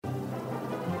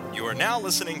You are now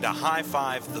listening to High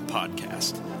Five the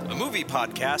Podcast, a movie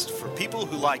podcast for people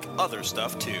who like other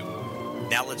stuff too.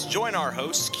 Now let's join our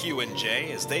hosts Q and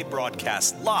J as they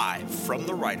broadcast live from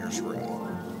the writer's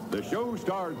room. The show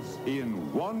starts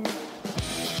in 1...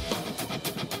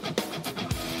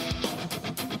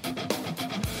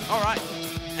 All right,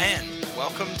 and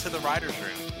welcome to the writer's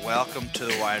room. Welcome to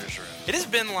the writer's room. It has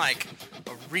been like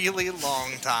a really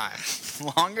long time.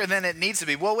 Longer than it needs to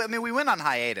be. Well, I mean, we went on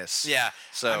hiatus. Yeah.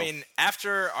 So I mean,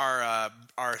 after our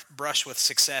brush with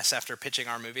success after pitching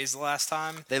our movies the last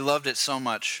time, they loved it so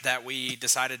much that we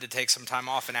decided to take some time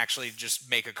off and actually just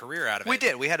make a career out of it. We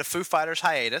did. We had a Foo Fighters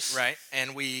hiatus. Right.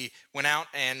 And we went out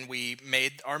and we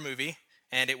made our movie,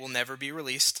 and it will never be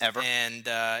released. Ever. And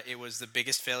it was the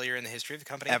biggest failure in the history of the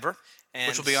company. Ever. And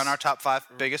which will be on our top 5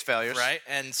 biggest failures. Right.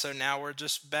 And so now we're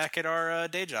just back at our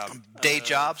day job. Day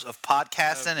jobs of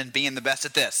podcasting and being the best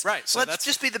at this. Right. So let's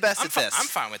just be the best at this. I'm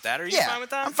fine with that. Are you fine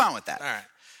with that? I'm fine with that. All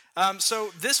right.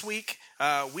 So this week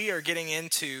we are getting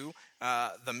into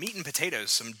the meat and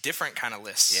potatoes, some different kind of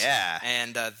lists. Yeah.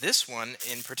 And this one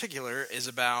in particular is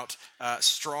about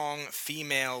strong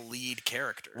female lead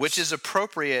characters. Which is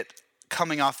appropriate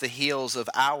coming off the heels of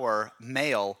our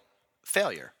male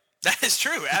failure. That is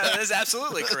true. That is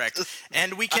absolutely correct.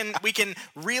 And we can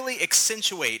really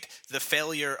accentuate the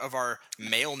failure of our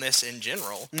maleness in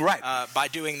general, right, by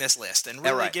doing this list and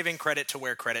really giving credit to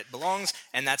where credit belongs,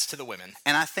 and that's to the women.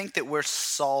 And I think that we're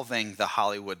solving the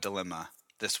Hollywood dilemma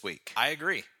this week. I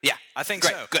agree. Yeah, I think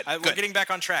Great. so. Good. We're getting back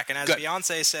on track. And as Good.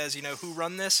 Beyonce says, you know, who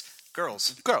run this?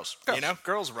 Girls. Girls. You know,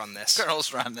 girls run this.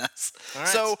 Girls run this. All right.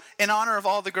 So, in honor of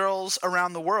all the girls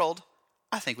around the world,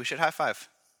 I think we should high five.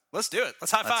 Let's do it.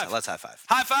 Let's high five. Let's high five.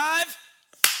 High five!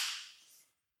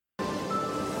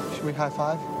 Should we high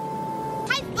five?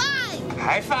 High five!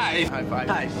 High five! High five.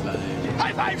 High five!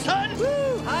 High five, son!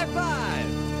 Woo! High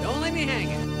five! Don't leave me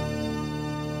hanging.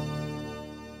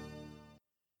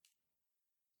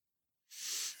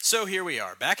 So here we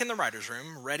are, back in the writer's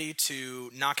room, ready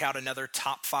to knock out another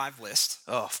top 5 list.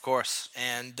 Oh, of course.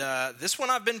 And this one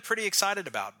I've been pretty excited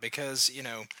about because, you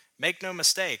know, make no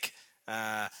mistake,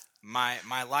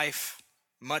 my life,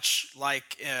 much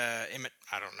like, I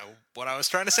don't know what I was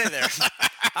trying to say there.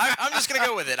 I'm just going to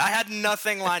go with it. I had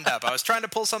nothing lined up. I was trying to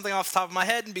pull something off the top of my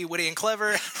head and be witty and clever,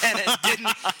 and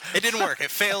it didn't work. It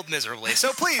failed miserably.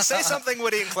 So please, say something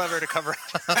witty and clever to cover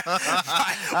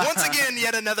once again,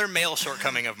 yet another male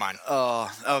shortcoming of mine.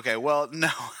 Oh, okay. Well, no.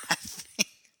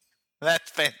 That's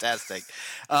fantastic.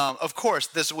 Of course,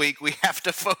 this week we have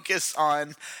to focus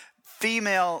on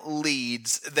female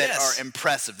leads that are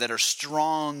impressive, that are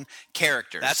strong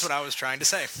characters. That's what I was trying to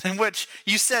say. In which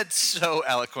you said so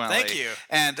eloquently. Thank you.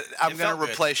 And I'm going to good.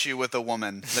 replace you with a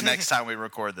woman the next time we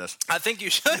record this. I think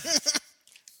you should.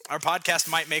 Our podcast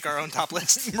might make our own top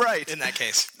list. Right. In that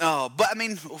case. Oh, but I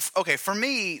mean, okay, for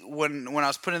me, when I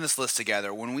was putting this list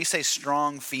together, when we say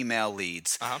strong female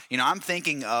leads, you know, I'm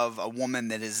thinking of a woman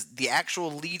that is the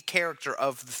actual lead character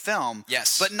of the film.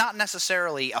 Yes. But not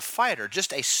necessarily a fighter,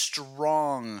 just a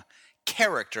strong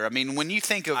character. I mean, when you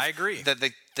think of I agree.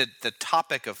 the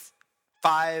topic of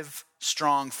 5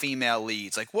 strong female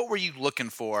leads, like what were you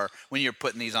looking for when you're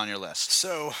putting these on your list?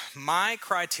 So my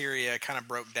criteria kind of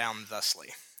broke down thusly.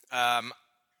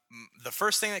 The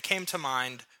first thing that came to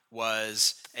mind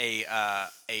was a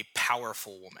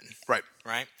powerful woman. Right.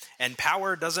 Right? And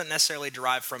power doesn't necessarily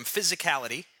derive from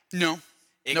physicality. No.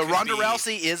 It No, could Ronda be-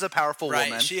 Rousey is a powerful Right.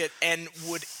 woman. And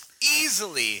would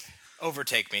easily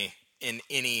overtake me in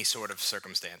any sort of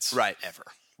circumstance. Right. Ever.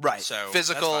 Right. So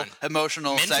physical, that's fine.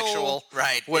 emotional, Mental, sexual.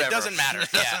 right. Whatever. It doesn't matter.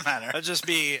 It doesn't matter. It'll just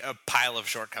be a pile of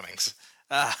shortcomings.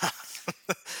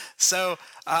 So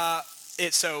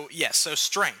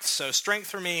strength. So strength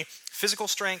for me, physical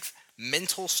strength,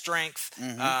 mental strength,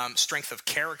 strength of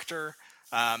character.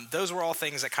 Those were all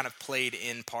things that kind of played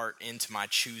in part into my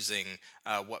choosing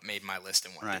what made my list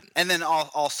and what didn't. And then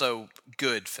also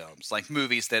good films, like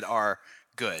movies that are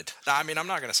good. I mean, I'm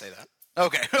not going to say that.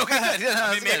 Okay. Okay.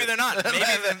 I mean, maybe they're not.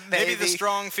 Maybe the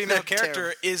strong female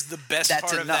character is the best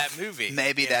part of that movie.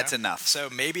 Maybe that's enough. So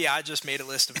maybe I just made a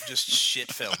list of just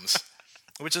shit films,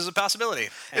 which is a possibility.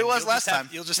 And It was last time.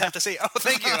 You'll just have to see. Oh,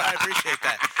 thank you. I appreciate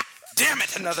that. Damn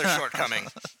it, another shortcoming.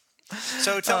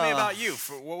 So tell me about you.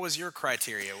 What was your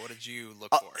criteria? What did you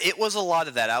look for? It was a lot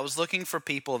of that. I was looking for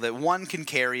people that, one, can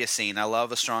carry a scene. I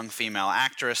love a strong female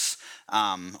actress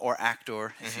or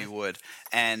actor, if you would.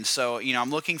 And so,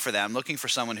 I'm looking for that. I'm looking for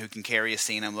someone who can carry a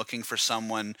scene. I'm looking for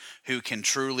someone who can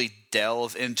truly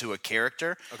delve into a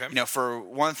character. Okay. For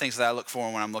one of the things that I look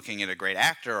for when I'm looking at a great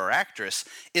actor or actress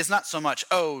is not so much,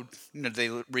 did they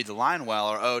read the line well,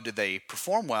 or, did they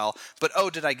perform well, but,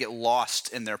 did I get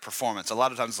lost in their performance? A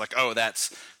lot of times it's like,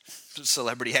 that's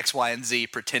celebrity X, Y, and Z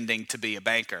pretending to be a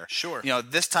banker. Sure.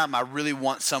 This time I really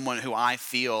want someone who I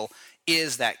feel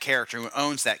is that character, who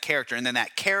owns that character, and then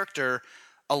that character,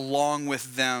 along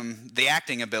with them, the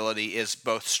acting ability is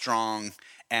both strong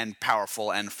and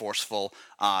powerful and forceful.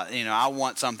 I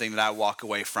want something that I walk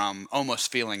away from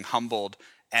almost feeling humbled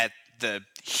at the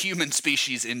human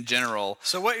species in general.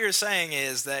 So what you're saying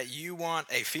is that you want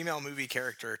a female movie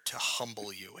character to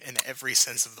humble you in every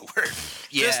sense of the word.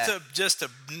 Yeah. Just to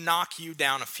knock you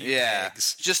down a few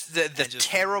pegs. Just the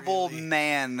terrible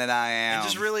man that I am. And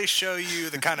just really show you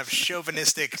the kind of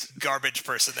chauvinistic garbage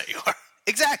person that you are.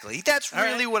 Exactly. That's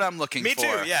really what I'm looking for. Me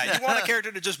too, yeah. You want a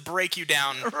character to just break you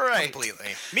down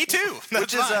completely. Me too.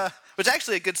 Which is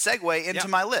actually a good segue into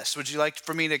my list. Would you like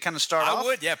for me to kind of start off? I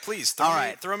would, yeah, please.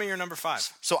 Throw me your number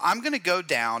 5. So I'm going to go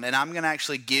down, and I'm going to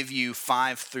actually give you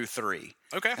 5 through 3.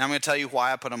 Okay. And I'm going to tell you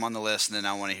why I put them on the list, and then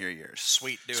I want to hear yours.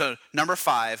 Sweet, do it. So number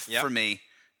 5 for me,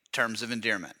 Terms of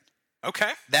Endearment.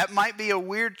 Okay. That might be a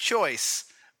weird choice,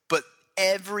 but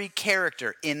every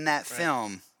character in that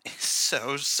film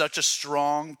is such a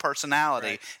strong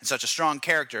personality and such a strong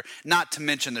character, not to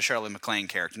mention the Shirley MacLaine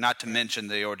character, not to mention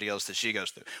the ordeals that she goes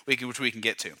through, which we can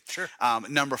get to. Sure.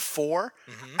 Number 4,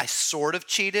 I sort of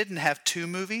cheated and have 2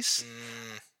 movies,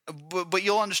 but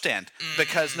you'll understand,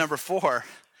 because number 4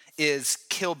 is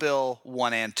Kill Bill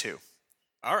 1 and 2.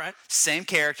 All right. Same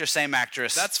character, same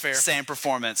actress. That's fair. Same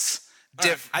performance.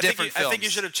 Different films. I think you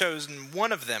should have chosen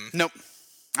one of them. Nope.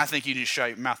 I think you just shut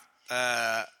your mouth.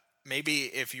 Maybe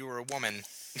if you were a woman,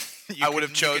 I would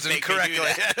have chosen correctly.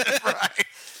 Right.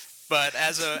 But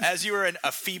as you were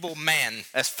a feeble man,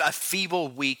 as a feeble,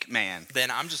 weak man,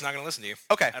 then I'm just not going to listen to you.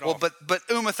 Okay. Well, but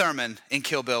Uma Thurman in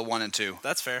Kill Bill 1 and 2.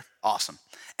 That's fair. Awesome.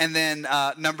 And then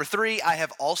number 3, I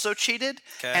have also cheated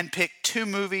and picked 2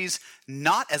 movies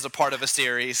not as a part of a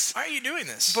series. Why are you doing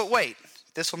this? But wait,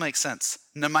 this will make sense.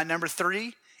 Now, my number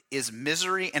 3 is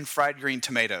Misery and Fried Green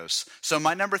Tomatoes. So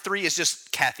my number 3 is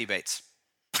just Kathy Bates.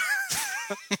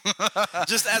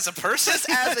 Just as a person, just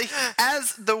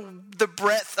as the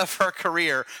breadth of her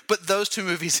career, but those 2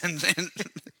 movies in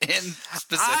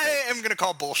specific. I am going to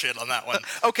call bullshit on that one.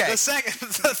 Okay,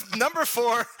 number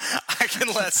 4, I can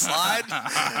let slide,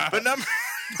 but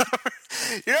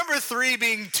your number 3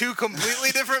 being 2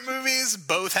 completely different movies,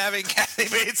 both having Kathy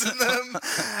Bates in them.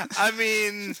 I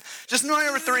mean, just my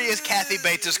number 3 is Kathy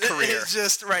Bates' career. It's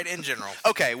just right in general.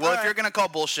 Okay, well, if you're going to call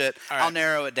bullshit, I'll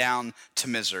narrow it down to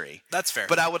Misery. That's fair.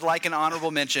 But I would like an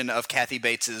honorable mention of Kathy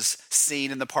Bates'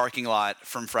 scene in the parking lot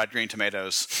from Fried Green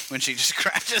Tomatoes when she just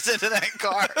crashes into that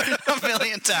car a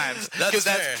million times. Because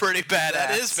that's pretty badass.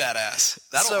 That is badass.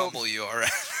 That'll humble you, all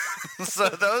right. So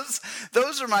those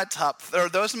are my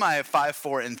those are my 5,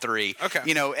 4, and 3. Okay.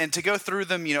 And to go through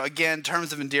them, again,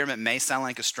 Terms of Endearment may sound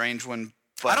like a strange one,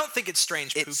 but I don't think it's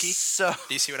strange, Pookie. So,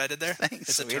 do you see what I did there? Thanks,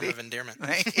 it's sweetie. a term of endearment.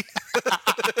 Give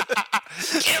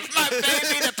my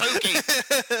baby the Pookie.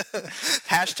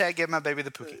 Hashtag give my baby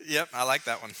the Pookie. Yep, I like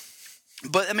that one.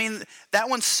 But, I mean, that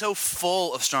one's so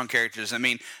full of strong characters. I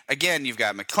mean, again, you've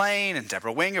got McClane and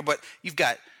Deborah Winger, but you've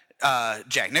got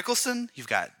Jack Nicholson, you've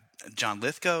got John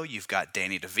Lithgow, you've got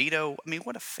Danny DeVito. I mean,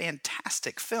 what a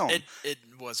fantastic film. It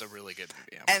was a really good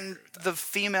movie. And the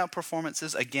female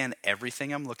performances, again,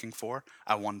 everything I'm looking for.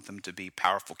 I wanted them to be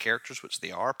powerful characters, which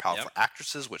they are, powerful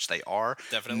actresses, which they are,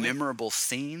 definitely memorable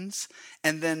scenes,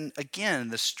 and then, again,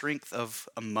 the strength of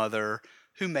a mother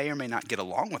who may or may not get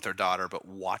along with her daughter, but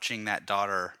watching that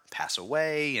daughter pass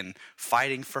away and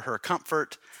fighting for her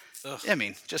comfort. Ugh. I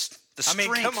mean, just the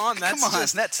strength. I mean, come on,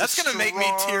 that's going to make me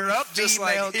tear up just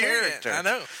like character. I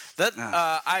know that.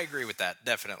 I agree with that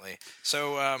definitely.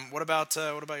 So, what about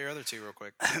your other 2, real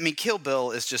quick? I mean, Kill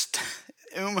Bill is just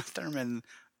Uma Thurman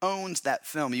owns that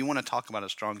film. You want to talk about a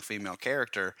strong female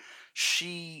character?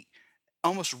 She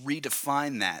almost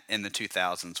redefined that in the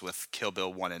 2000s with Kill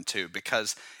Bill 1 and 2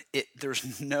 because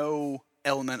there's no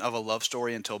element of a love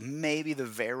story until maybe the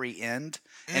very end,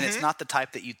 and it's not the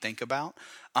type that you'd think about.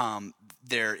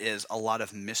 There is a lot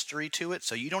of mystery to it,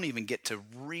 so you don't even get to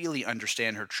really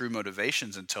understand her true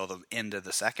motivations until the end of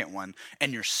the second one,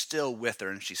 and you're still with her,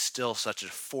 and she's still such a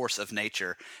force of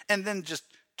nature. And then just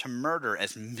to murder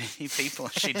as many people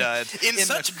as she does in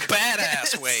such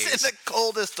badass ways, in the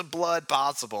coldest of blood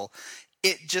possible.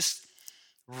 It just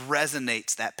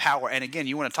resonates, that power. And again,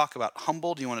 you want to talk about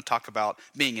humbled, you want to talk about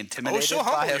being intimidated. she'll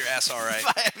humble your ass, all right.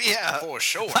 For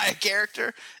sure. By a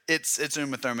character. It's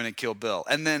Uma Thurman in Kill Bill.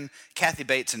 And then Kathy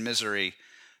Bates in Misery.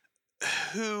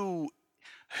 Who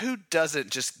doesn't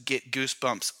just get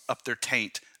goosebumps up their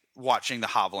taint watching the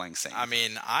hobbling scene? I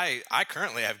mean, I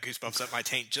currently have goosebumps up my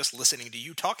taint just listening to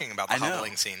you talking about the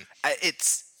hobbling scene.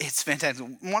 It's fantastic.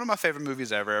 One of my favorite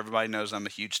movies ever. Everybody knows I'm a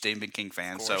huge Stephen King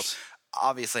fan, so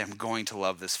obviously I'm going to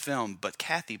love this film. But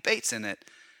Kathy Bates in it,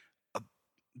 a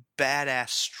badass,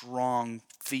 strong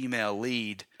female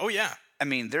lead. Oh, yeah. I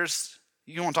mean,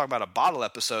 you want to talk about a bottle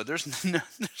episode, there's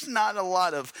not a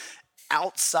lot of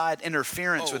outside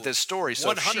interference with this story. So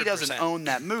 100%. If she doesn't own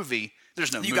that movie,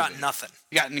 there's no movie. You got nothing.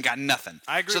 You got nothing.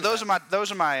 I agree. So with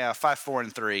those are my 5, 4,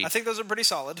 and 3. I think those are pretty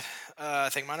solid. I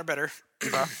think mine are better,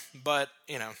 but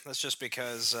that's just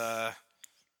because I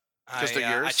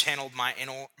channeled my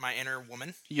inner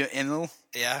woman. Your inner?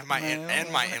 Yeah, my inner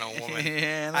woman.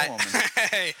 woman.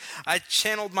 I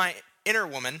channeled my inner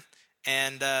woman,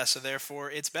 and so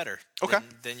therefore it's better.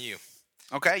 Than you.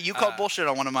 Okay, you called bullshit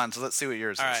on one of mine, so let's see what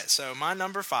yours is. All right, so my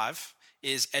number 5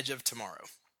 is Edge of Tomorrow.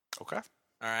 Okay. All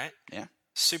right? Yeah.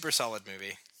 Super solid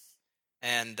movie.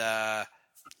 And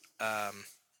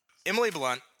Emily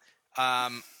Blunt,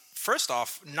 first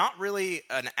off, not really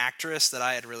an actress that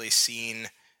I had really seen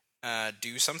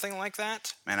do something like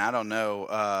that. Man, I don't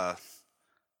know.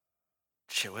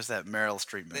 Shit, what's that Meryl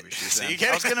Streep movie she's in?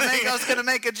 I was gonna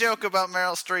make a joke about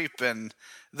Meryl Streep and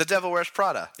The Devil Wears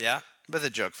Prada. Yeah. But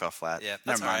the joke fell flat. Yeah,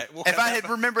 never mind. Right. If I had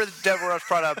remembered The Devil Wears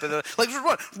Prada,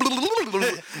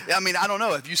 I mean, I don't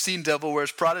know. Have you seen Devil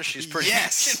Wears Prada? She's pretty.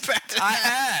 Yes, I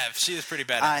have. She is pretty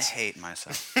badass. I hate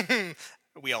myself.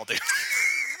 We all do.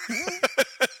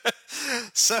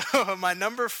 So my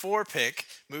number 4 pick,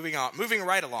 moving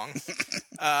right along,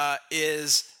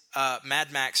 is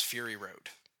Mad Max Fury Road.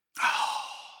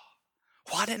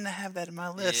 Why didn't I have that in my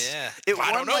list? Yeah, it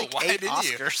I won don't know. like Why 8 didn't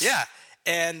Oscars. You? Yeah.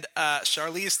 And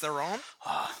Charlize Theron,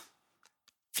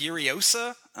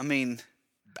 Furiosa. I mean,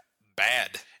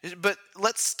 bad. But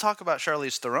let's talk about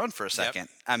Charlize Theron for a second. Yep.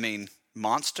 I mean,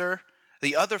 Monster.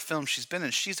 The other films she's been in,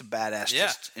 she's a badass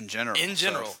just in general. In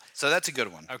general. So that's a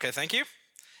good one. Okay, thank you.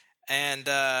 And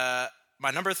my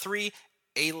number 3,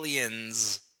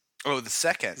 Aliens. Oh, the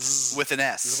second. With an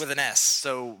S. With an S.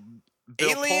 So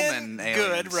Bill Pullman.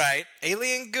 Good, right.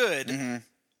 Alien good. Mm-hmm.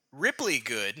 Ripley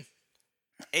good.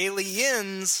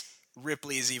 Aliens,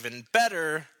 Ripley's even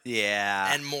better.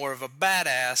 Yeah. And more of a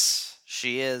badass.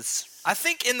 She is. I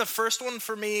think in the first one,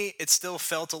 for me, it still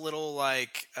felt a little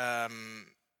like a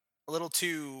little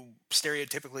too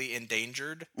stereotypically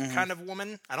endangered kind of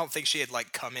woman. I don't think she had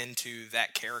come into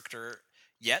that character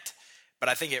yet, but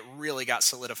I think it really got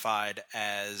solidified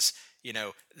as,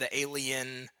 the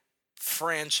Alien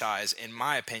franchise, in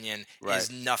my opinion,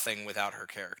 is nothing without her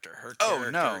character. Her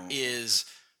character is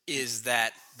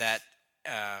that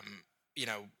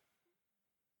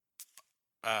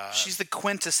she's the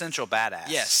quintessential badass.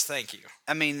 Yes, thank you.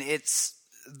 I mean, it's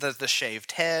the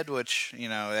shaved head, which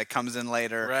that comes in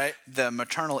later. Right. The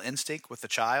maternal instinct with the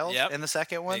child in the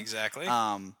second one. Exactly.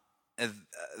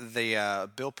 The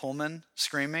Bill Pullman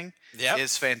screaming is It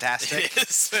fantastic.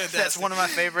 is fantastic. That's one of my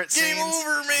favorite scenes. Game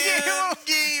over, man.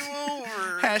 Game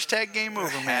over. Hashtag game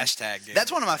over, man. Hashtag game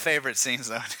That's one of my favorite scenes,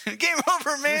 though. Game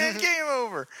over, man. Game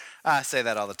over. I say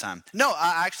that all the time. No,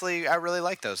 I really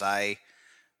like those.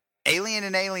 Alien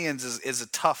and Aliens is a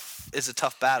tough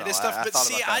battle. It is tough, but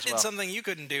see, I did well. something you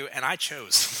couldn't do, and I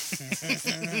chose.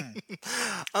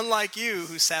 Unlike you,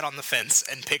 who sat on the fence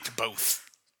and picked both.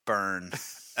 Burn.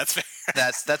 That's fair.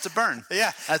 That's a burn.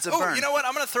 Yeah, that's a burn. You know what?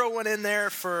 I'm going to throw one in there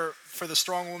for the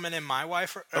strong woman in my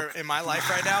wife or in my life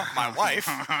right now, my wife,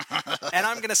 and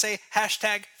I'm going to say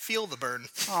hashtag feel the burn.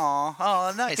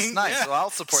 Oh, nice. Yeah. Well, I'll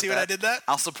support that. See what I did that?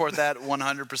 I'll support that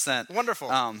 100%. Wonderful.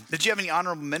 Did you have any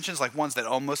honorable mentions, like ones that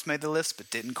almost made the list but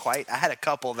didn't quite? I had a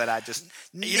couple that I just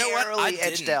narrowly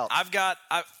edged out. I've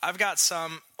got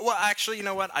some. Well, actually, you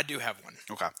know what? I do have one.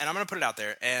 Okay. And I'm going to put it out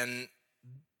there, and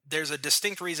there's a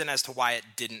distinct reason as to why it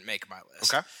didn't make my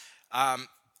list. Okay.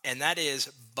 And that is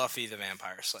Buffy the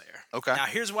Vampire Slayer. Okay. Now,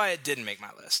 here's why it didn't make my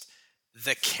list.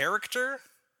 The character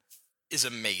is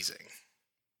amazing.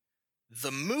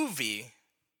 The movie,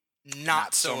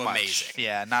 not so amazing.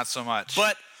 Yeah, not so much.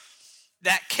 But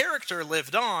that character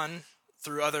lived on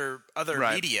through other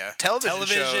media. Television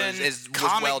shows was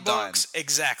comic well books, done.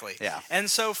 Exactly. Yeah. And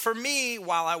so for me,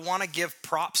 while I want to give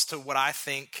props to what I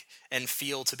think and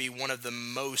feel to be one of the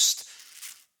most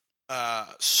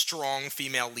strong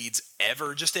female leads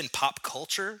ever, just in pop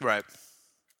culture. Right.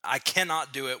 I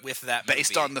cannot do it with that movie.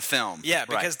 Based on the film. Yeah,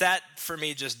 because that, for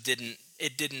me, just didn't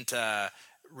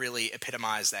really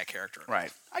epitomize that character.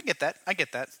 Right. I get that.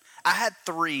 I had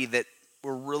 3 that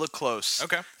were really close.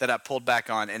 Okay. That I pulled back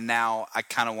on, and now I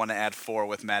kind of want to add 4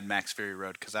 with Mad Max Fury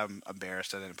Road because I'm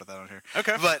embarrassed I didn't put that on here.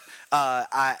 Okay. But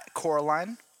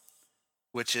Coraline,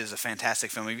 which is a fantastic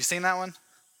film. Have you seen that one?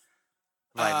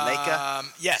 By Leica?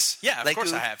 Yes. Yeah, of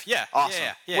course I have. Yeah. Awesome.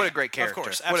 Yeah. What a great character. Of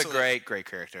course, absolutely. What a great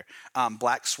character.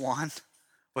 Black Swan,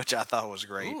 which I thought was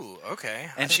great. Ooh, okay.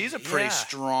 And she's a pretty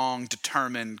strong,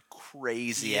 determined,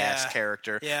 crazy-ass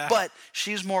character. Yeah. But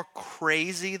she's more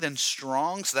crazy than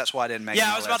strong, so that's why I didn't make it.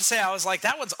 Yeah, I was about to say, I was like,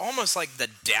 that one's almost like the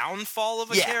downfall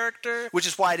of a character. Which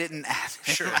is why I didn't add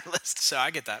it Sure. in my list. So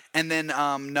I get that. And then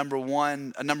number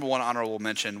one honorable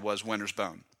mention was Winter's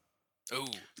Bone. Ooh.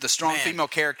 The strong Man. female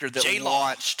character that J-Law.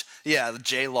 launched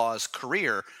J-Law's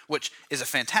career, which is a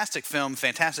fantastic film,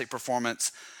 fantastic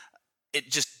performance. It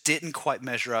just didn't quite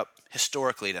measure up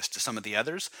historically to some of the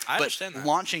others. I understand that.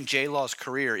 Launching J-Law's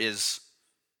career is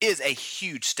a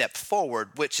huge step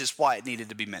forward, which is why it needed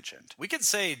to be mentioned. We could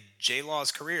say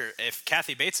J-Law's career, if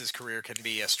Kathy Bates' career can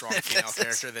be a strong female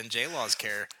character, then J-Law's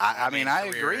career. I mean, I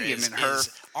career agree. Is, I mean, her is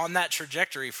on that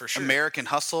trajectory for sure. American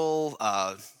Hustle,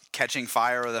 Catching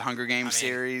Fire of the Hunger Games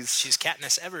series. She's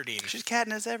Katniss Everdeen. She's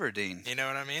Katniss Everdeen. You know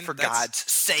what I mean? For God's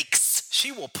sakes.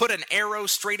 She will put an arrow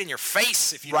straight in your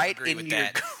face if you don't agree with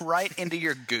that. Right into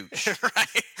your gooch.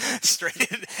 Right.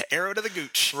 Straight arrow to the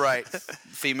gooch. Right.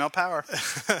 Female power.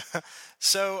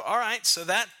 So, all right. So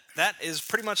that is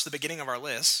pretty much the beginning of our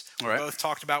list. All right. We both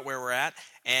talked about where we're at.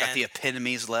 And Got the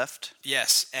epitomes left.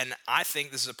 yes, and I think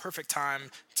this is a perfect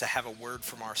time to have a word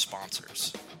from our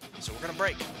sponsors. So we're going to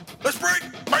break. Let's break!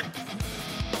 Break!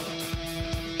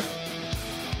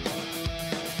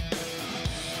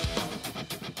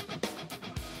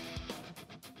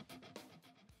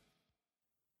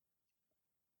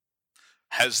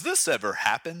 Has this ever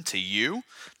happened to you?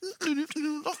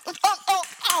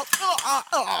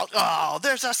 Oh,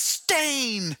 there's a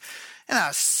stain. And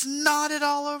I snotted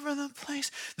all over the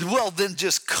place. Well, then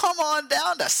just come on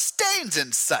down to Stains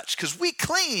and Such, because we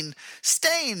clean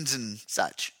stains and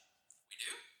such. We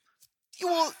do? You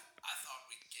will. I thought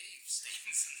we gave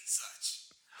Stains and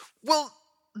Such. Well,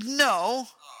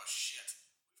 no. Oh, shit.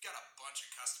 We've got a bunch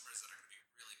of customers that are going to be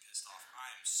really pissed off.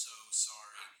 I am so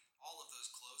sorry. All of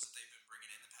those clothes that they've been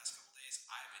bringing in the past couple days,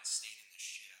 I have been staining the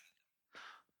shit out of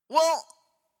them. Well,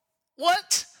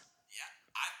 what? Yeah,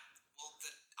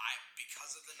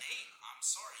 because of the name. I'm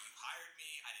sorry. You hired me.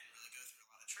 I didn't really go through a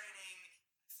lot of training.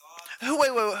 I thought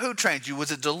Wait, who trained you?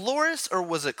 Was it Dolores or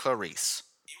was it Clarice?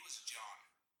 it was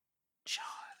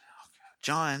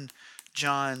John.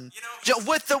 John. You know, John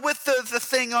with the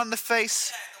thing on the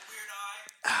face. Yeah, and the weird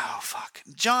eye. Oh fuck.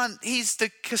 John, he's the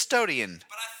custodian.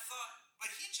 But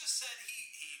he just said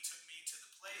he took me to the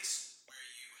place where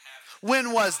you have.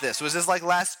 When was this? Was this like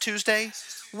last Tuesday?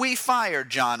 We fired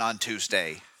John on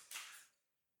Tuesday.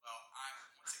 Well,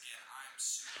 I'm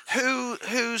super.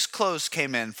 Whose clothes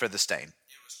came in for the stain?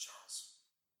 It was Charles.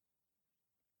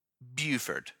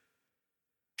 Buford.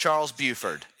 Charles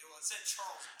Buford. Well, it said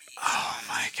Charles B. Oh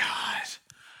my god.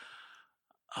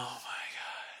 Oh my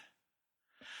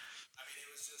I mean,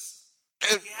 it was just.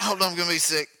 god. Hold on, I'm gonna be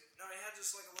sick. No, he had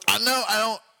just like a little. I know, I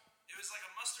don't. It was like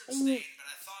a mustard stain, but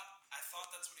I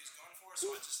thought that's what he was going for, so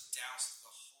I just doused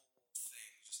the whole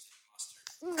thing just in mustard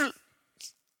and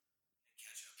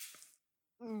ketchup.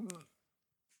 I'm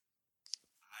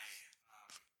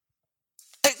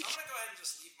gonna go ahead and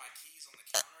just leave my keys on the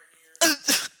counter here.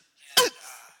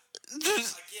 And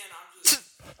again, I'm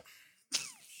just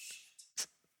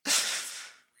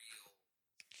real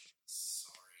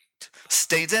sorry.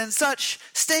 Stains and Such.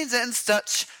 Stains and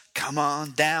Such. Come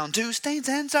on down to Stains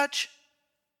and Such.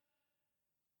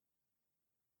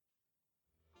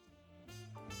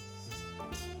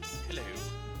 Hello.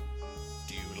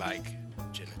 Do you like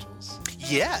genitals?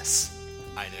 Yes.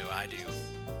 I know I do.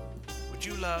 Would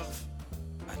you love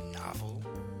a novel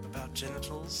about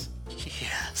genitals?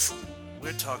 Yes.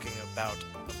 We're talking about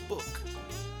a book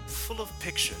full of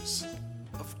pictures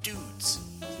of dudes,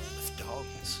 of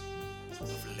dogs,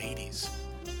 of ladies,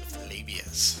 with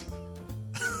labias.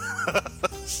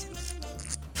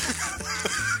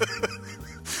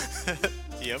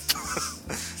 Yep.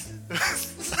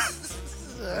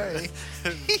 Sorry.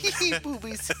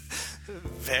 Boobies.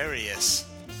 Various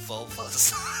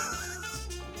vulvas.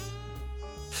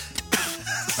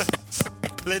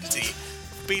 Plenty of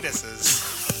penises.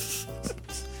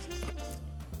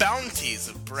 Bounties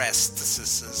of breasts.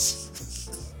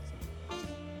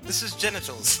 This is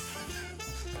Genitals.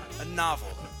 a novel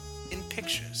in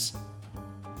pictures.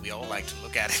 We all like to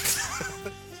look at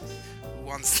it. Who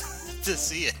wants to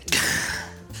see it?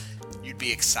 You'd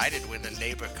be excited when a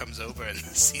neighbor comes over and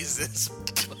sees this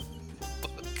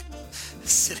book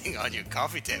sitting on your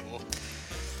coffee table.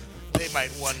 They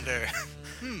might wonder,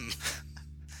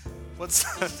 what's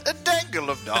A dangle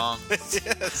of dongs.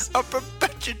 yes. A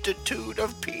perpetuitude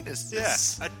of penises.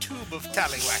 Yeah, a tube of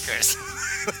tallywhackers.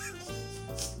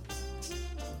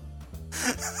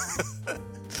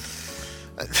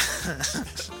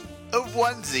 A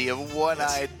onesie of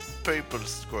one-eyed purple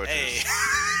squirters. Hey.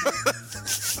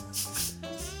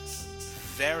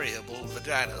 Variable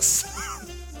vaginas.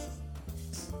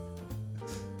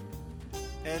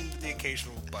 And the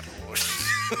occasional butthole.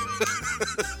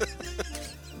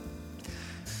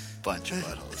 Bunch of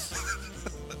buttholes.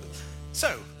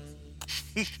 So,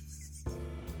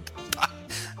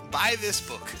 buy this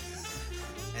book.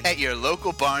 At your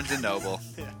local Barnes & Noble.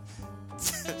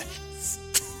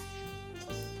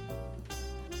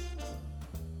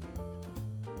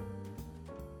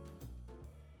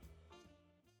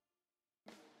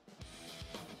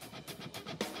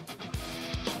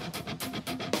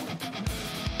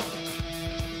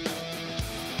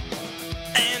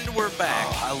 And we're back.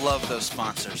 Oh, I love those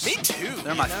sponsors. Me too.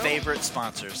 They're my favorite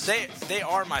sponsors. They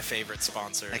are my favorite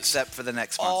sponsors. Except for the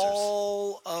next sponsors.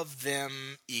 All of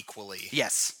them equally.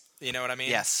 Yes. You know what I mean?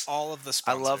 Yes. All of the I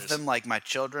sponsors. love them like my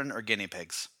children or guinea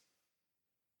pigs.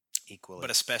 Equally.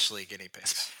 But especially guinea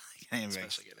pigs. Guinea pigs.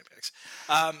 Especially guinea pigs.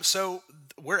 So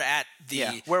we're at the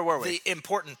Yeah, where were we? The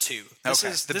important two. Okay,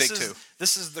 the big two.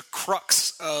 This is the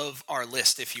crux of our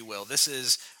list, if you will. This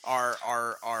is our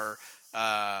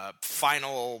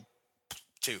final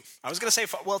two. I was going to say,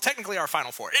 well, technically our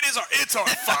final four. It's our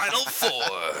final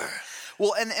four.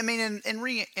 Well, and I mean, in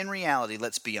reality,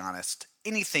 let's be honest.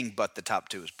 Anything but the top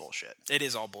two is bullshit. It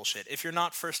is all bullshit. If you're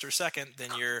not first or second, then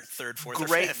you're third, fourth, or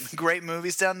fifth. Great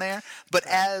movies down there. But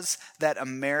as that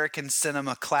American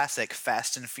cinema classic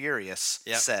Fast and Furious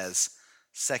says,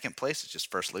 second place is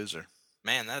just first loser.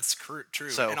 Man, that's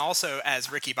true. So- and also,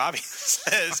 as Ricky Bobby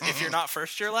says, if you're not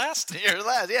first, you're last. You're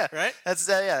last, yeah. Right? That's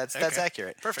Okay.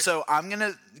 accurate. Perfect. So I'm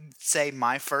gonna say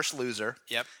my first loser.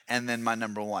 Yep. And then my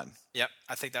number one. Yep.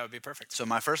 I think that would be perfect. So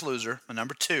my first loser, my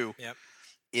number two, Yep.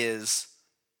 is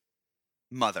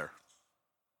Mother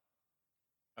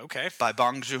Okay. by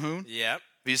Bong Joon-ho. Yep.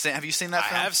 Have you seen that I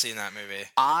film? have seen that movie.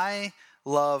 I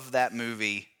love that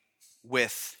movie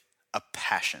with a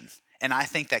passion. And I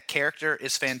think that character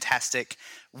is fantastic.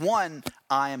 One,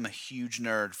 I am a huge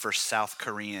nerd for South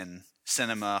Korean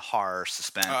cinema, horror,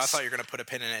 suspense. Oh, I thought you were going to put a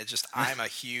pin in it. Just, I'm a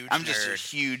huge I'm just a nerd.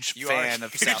 huge You are a fan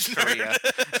of huge South nerd.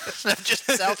 Korea. Just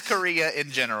South Korea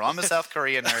in general. I'm a South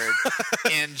Korea nerd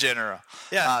in general.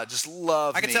 Yeah. Just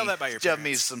love I can me. tell that by your Love me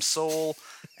parents. some soul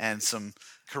and some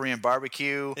Korean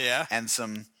barbecue. Yeah. And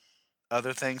some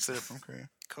other things that are from Korea.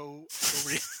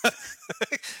 Korea.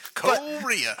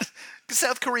 Korea.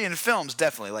 South Korean films,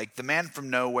 definitely. Like The Man from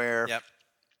Nowhere. Yep.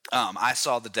 I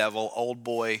Saw the Devil, Old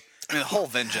Boy. I mean, the whole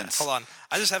Vengeance. Hold on.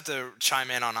 I just have to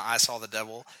chime in on I Saw the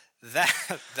Devil.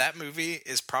 That movie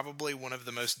is probably one of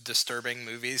the most disturbing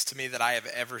movies to me that I have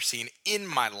ever seen in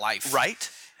my life. Right?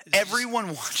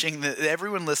 Everyone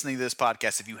everyone listening to this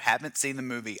podcast, if you haven't seen the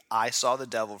movie I Saw the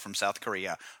Devil from South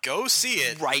Korea, Go see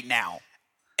it. right now.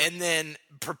 And then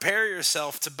prepare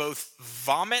yourself to both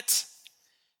vomit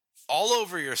all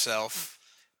over yourself,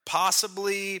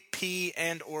 possibly pee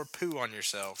and or poo on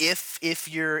yourself. If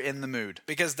you're in the mood.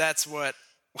 Because that's what,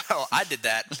 well, I did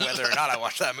that whether or not I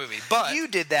watched that movie. But You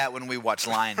did that when we watched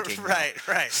Lion King. Right.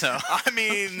 So- I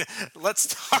mean,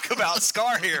 let's talk about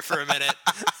Scar here for a minute.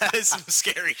 That is some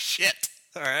scary shit.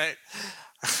 All right.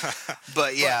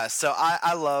 But yeah, so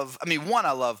I love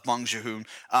Bong Joon-ho.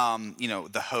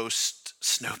 The host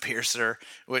Snowpiercer,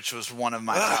 which was one of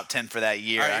my top 10 for that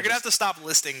year. All right, you're gonna have to stop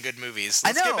listing good movies. I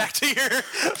Let's get know. back to your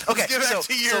Okay, your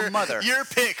so Mother. your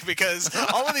pick, because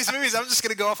all of these movies I'm just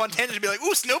gonna go off on tangent and be like,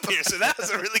 ooh, Snowpiercer, that was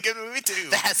a really good movie too.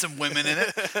 That has some women in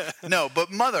it. No,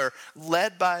 but Mother,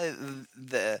 led by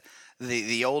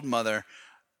the old mother.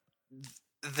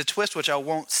 The twist, which I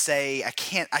won't say, I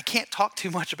can't talk too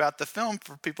much about the film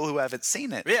for people who haven't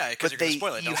seen it. Yeah, 'cause but you're gonna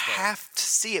spoil it. You Don't spoil it. have to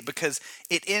see it because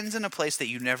it ends in a place that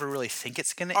you never really think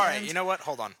it's going to All end. right, you know what?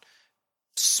 Hold on.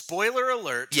 Spoiler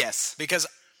alert. Yes. Because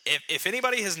if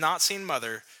anybody has not seen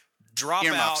Mother, drop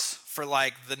Earmuffs. out for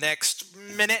like the next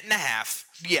minute and a half.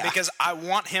 Yeah. Because I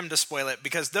want him to spoil it.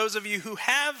 Because those of you who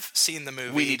have seen the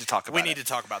movie, We need to talk about We it. need to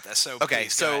talk about this. So Okay,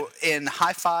 please, go so ahead. in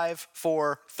high five,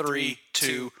 4, 3,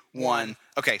 2, 1.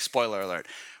 Okay, spoiler alert.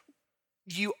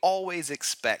 You always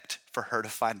expect for her to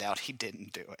find out he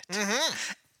didn't do it.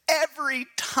 Mm-hmm. every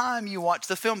time you watch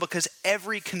the film, because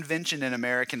every convention in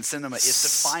American cinema is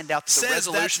to find out that the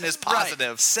resolution is positive.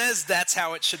 Right. Says that's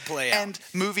how it should play out. And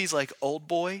movies like Old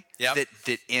Boy that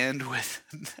end with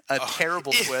a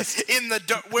terrible twist.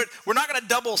 We're not going to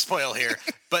double spoil here,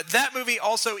 but that movie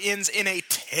also ends in a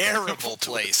terrible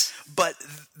place. But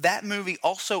that movie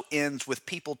also ends with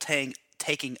people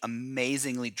taking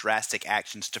amazingly drastic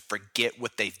actions to forget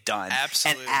what they've done.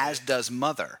 Absolutely. And as does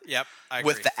Mother. Yep, I agree.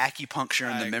 With the acupuncture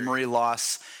and the memory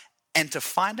loss. And to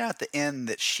find out at the end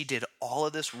that she did all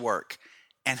of this work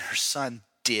and her son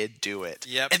did do it.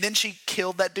 Yep. And then she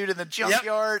killed that dude in the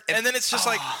junkyard. And then it's just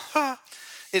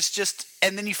it's just,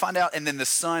 and then you find out, and then the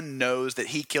son knows that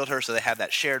he killed her, so they have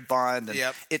that shared bond.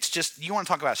 And it's just, you want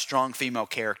to talk about a strong female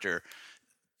character.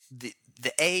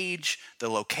 The age, the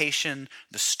location,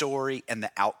 the story, and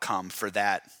the outcome for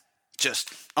that,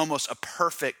 just almost a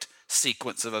perfect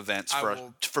sequence of events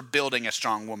for building a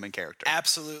strong woman character.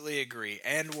 Absolutely agree.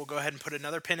 And we'll go ahead and put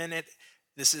another pin in it.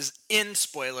 This is in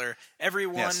spoiler.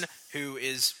 Everyone who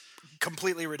is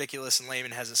completely ridiculous and lame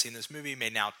and hasn't seen this movie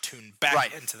may now tune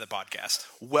back into the podcast.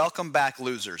 Welcome back,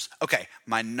 losers. Okay,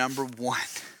 my number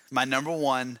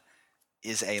one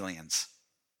is Aliens.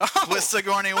 With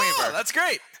Sigourney Weaver. Oh, that's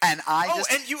great. And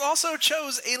and you also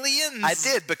chose Aliens. I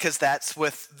did, because that's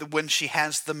when she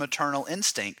has the maternal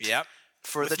instinct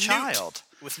for the child.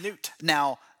 With Newt.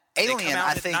 Now, Alien,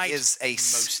 I think, is a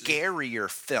scarier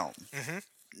film. Mm-hmm.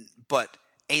 But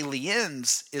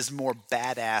Aliens is more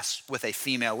badass with a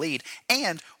female lead.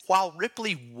 And while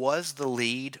Ripley was the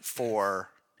lead for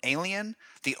Alien,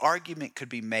 the argument could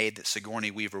be made that Sigourney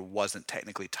Weaver wasn't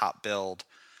technically top billed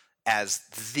as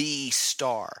the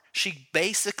star. She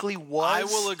basically was. I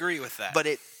will agree with that. But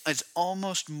it is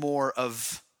almost more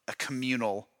of a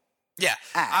communal act.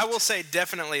 I will say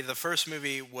definitely the first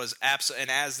movie was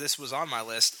and as this was on my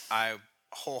list, I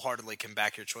wholeheartedly can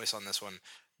back your choice on this one.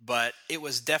 But it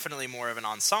was definitely more of an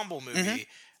ensemble movie.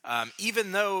 Mm-hmm.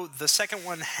 Even though the second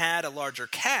one had a larger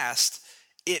cast,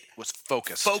 it was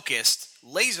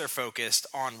laser focused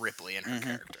on Ripley and her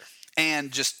character.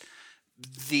 And just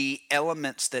the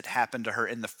elements that happened to her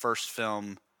in the first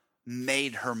film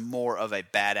made her more of a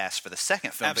badass for the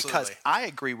second film. Absolutely. Because I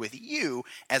agree with you,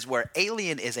 as where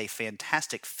Alien is a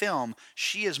fantastic film,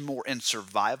 she is more in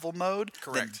survival mode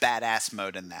than badass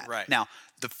mode in that. Right. Now,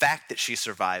 the fact that she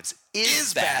survives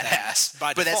is badass,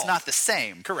 by but that's default. not the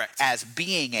same as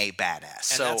being a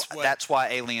badass. And so that's why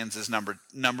Aliens is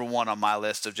number one on my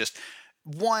list of just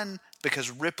one,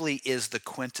 because Ripley is the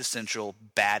quintessential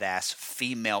badass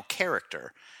female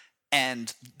character.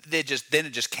 And then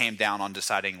it just came down on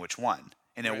deciding which one.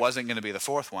 And it wasn't going to be the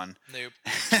fourth one. Nope.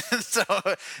 So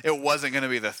it wasn't going to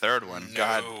be the third one.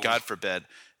 No. God forbid.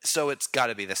 So it's got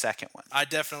to be the second one. I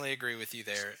definitely agree with you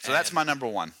there. So that's my number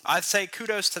one. I'd say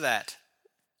kudos to that.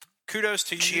 Kudos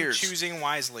to you choosing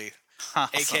wisely,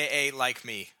 a.k.a. like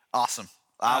me. Awesome.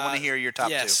 I want to hear your top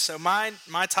two. Yes, so my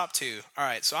top two. All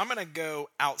right, so I'm going to go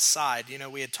outside. You know,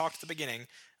 we had talked at the beginning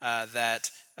that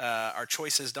our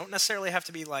choices don't necessarily have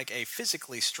to be like a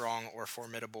physically strong or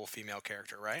formidable female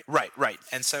character, right? Right.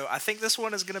 And so I think this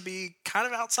one is going to be kind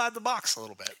of outside the box a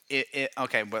little bit.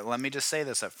 Okay, but let me just say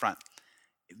this up front.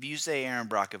 If you say Aaron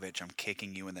Brockovich, I'm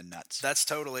kicking you in the nuts. That's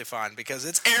totally fine, because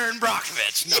it's Aaron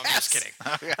Brockovich. No, I'm just kidding.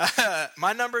 Okay.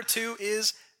 My number two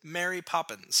is Mary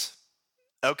Poppins.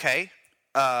 Okay.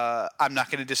 I'm not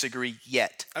going to disagree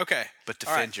yet. Okay. But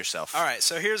defend yourself. All right.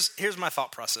 So here's my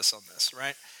thought process on this,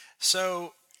 right?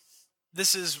 So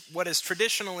this is what is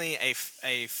traditionally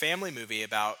a family movie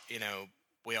about, you know,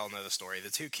 we all know the story, the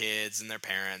two kids and their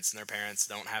parents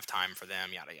don't have time for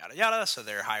them, yada, yada, yada, so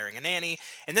they're hiring a nanny.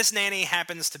 And this nanny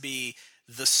happens to be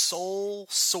the sole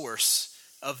source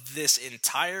of this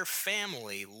entire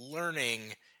family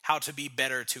learning how to be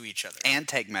better to each other. And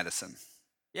take medicine.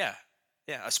 Yeah.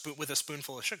 Yeah, with a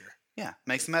spoonful of sugar. Yeah,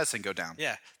 makes the medicine go down.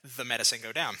 Yeah, the medicine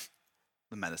go down.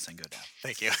 The medicine go down.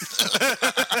 Thank you.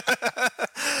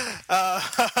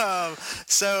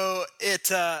 So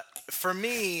it, for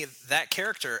me, that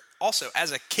character, also,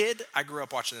 as a kid, I grew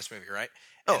up watching this movie, right?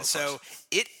 And so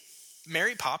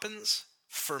Mary Poppins,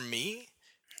 for me,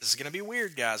 this is going to be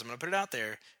weird, guys. I'm going to put it out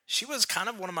there. She was kind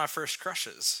of one of my first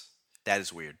crushes. That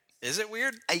is weird. Is it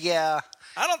weird? Yeah.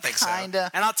 I don't think kinda. So.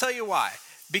 And I'll tell you why.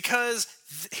 Because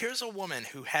here's a woman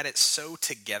who had it so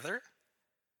together.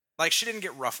 Like, she didn't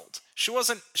get ruffled. She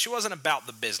wasn't about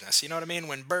the business. You know what I mean?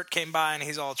 When Bert came by and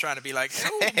he's all trying to be like,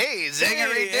 hey,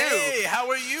 zingery-doo. Hey, how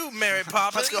are you, Mary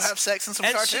Poppins? Let's go have sex and some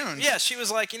cartoons. She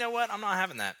was like, you know what? I'm not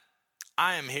having that.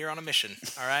 I am here on a mission,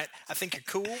 all right? I think you're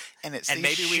cool. And it's these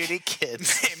shitty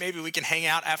kids. Maybe we can hang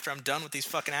out after I'm done with these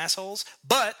fucking assholes.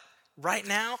 But right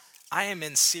now, I am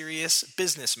in serious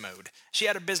business mode. She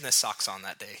had her business socks on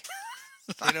that day.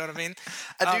 You know what I mean?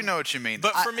 I do know what you mean.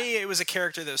 But for me, it was a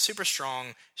character that was super strong.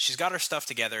 She's got her stuff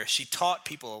together. She taught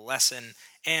people a lesson,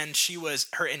 and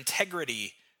her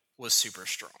integrity was super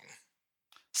strong.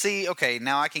 See, okay,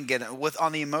 now I can get it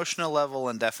on the emotional level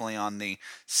and definitely on the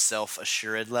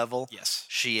self-assured level. Yes,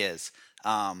 she is.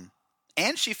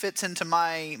 And she fits into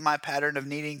my pattern of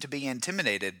needing to be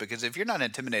intimidated, because if you're not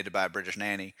intimidated by a British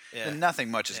nanny, then nothing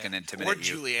much is going to intimidate you. Or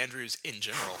Julie Andrews in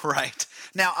general. Right.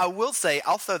 Now, I will say,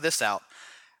 I'll throw this out.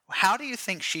 How do you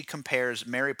think she compares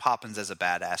Mary Poppins as a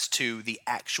badass to the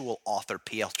actual author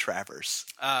P.L. Travers?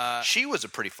 She was a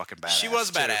pretty fucking badass. She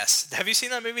was badass. Have you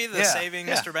seen that movie, Saving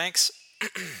Mr. Banks?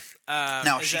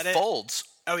 Now, she folds.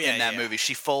 Oh, yeah, in that movie.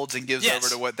 She folds and gives over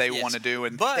to what they want to do,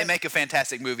 and they make a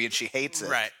fantastic movie, and she hates it.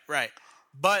 Right.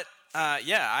 But,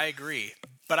 I agree.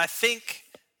 But I think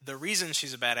the reason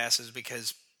she's a badass is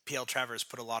because P.L. Travers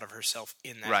put a lot of herself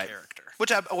in that character.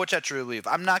 Which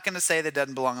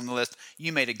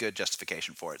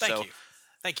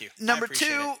Thank you. Number 2,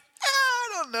 I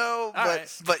don't know.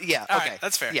 But yeah, okay. All right,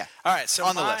 that's fair. Yeah. All right, so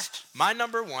on the list. My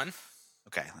number 1.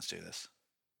 Okay, let's do this.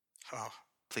 Oh,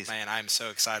 please. Man, I'm so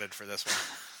excited for this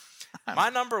one. My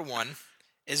number 1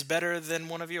 is better than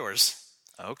one of yours.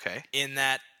 Okay. In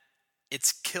that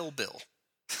it's Kill Bill.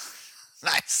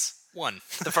 Nice. 1.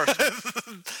 The first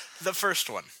one. The first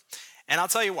one. And I'll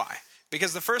tell you why.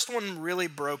 Because the first one really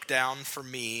broke down for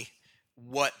me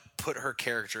what put her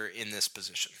character in this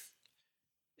position.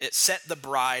 It set the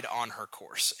bride on her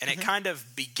course. And it kind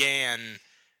of began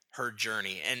her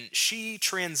journey. And she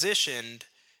transitioned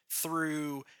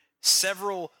through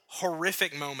several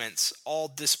horrific moments, all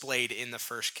displayed in the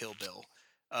first Kill Bill.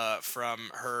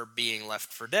 From her being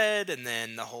left for dead, and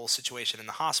then the whole situation in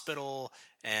the hospital,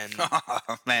 and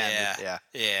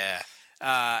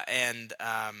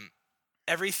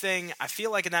everything. I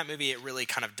feel like in that movie, it really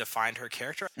kind of defined her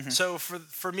character. So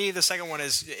for me, the second one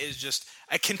is just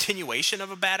a continuation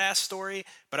of a badass story,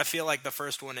 but I feel like the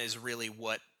first one is really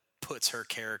what puts her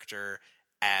character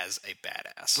as a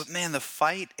badass. But man, the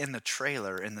fight in the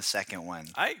trailer in the second one,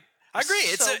 I agree.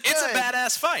 It's a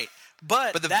badass fight.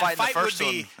 But the that fight would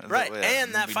be right,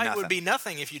 and that fight nothing. would be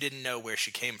nothing if you didn't know where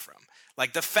she came from.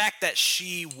 Like the fact that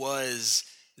she was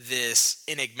this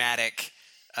enigmatic,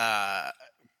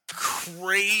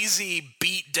 crazy,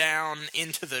 beat down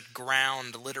into the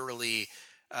ground, literally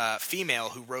female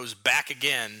who rose back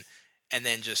again and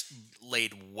then just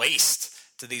laid waste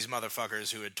to these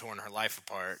motherfuckers who had torn her life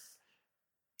apart.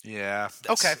 Yeah.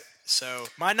 Okay. So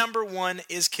my number 1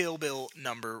 is Kill Bill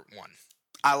number 1.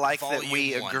 I like that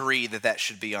we agree that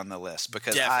should be on the list,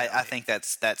 because I think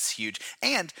that's huge.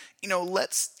 And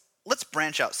let's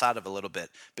branch outside of a little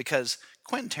bit, because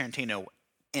Quentin Tarantino,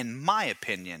 in my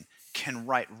opinion, can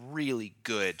write really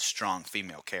good, strong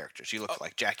female characters. You look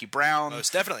like Jackie Brown,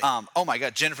 most definitely. Oh my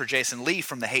God, Jennifer Jason Leigh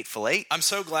from The Hateful Eight. I'm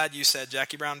so glad you said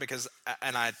Jackie Brown,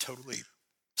 and I totally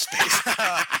spaced.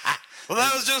 Well,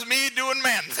 that was just me doing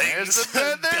man things,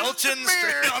 belching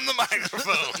straight on the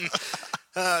microphone.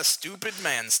 Stupid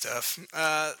man stuff.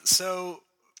 So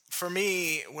for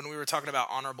me, when we were talking about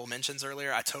honorable mentions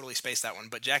earlier, I totally spaced that one.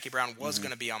 But Jackie Brown was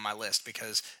going to be on my list,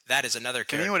 because that is another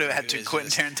character. You would have had to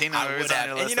Quentin Tarantino. I would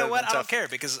have. And you know what? I don't care,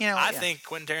 because I think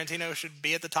Quentin Tarantino should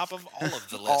be at the top of all of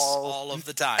the lists all of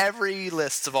the time. Every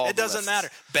list of all. It doesn't matter.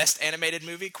 Best animated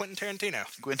movie, Quentin Tarantino.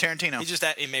 Quentin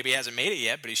Tarantino. He maybe hasn't made it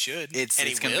yet, but he should. It's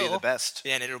going to be the best.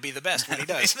 Yeah, and it'll be the best when he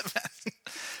does.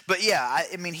 But yeah,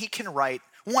 I mean, he can write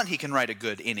a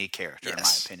good any character, in my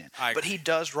opinion. But he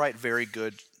does write very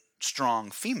good, strong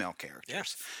female characters.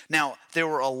 Yes. Now, there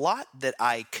were a lot that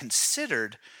I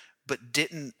considered but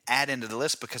didn't add into the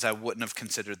list because I wouldn't have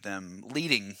considered them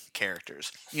leading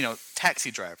characters. Taxi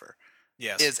Driver.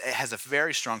 Yes. Has a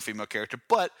very strong female character,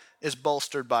 but is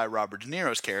bolstered by Robert De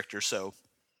Niro's character, so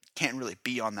can't really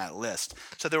be on that list.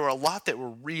 So there were a lot that were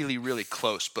really, really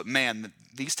close. But man,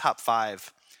 these top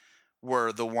 5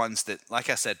 were the ones that, like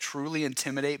I said, truly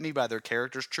intimidate me by their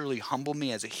characters, truly humble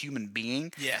me as a human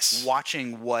being. Yes.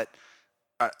 Watching what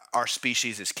our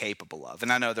species is capable of.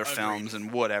 And I know they're films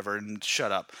and whatever, and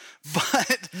shut up.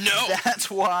 But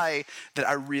that's why that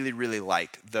I really, really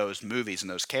like those movies and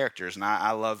those characters. And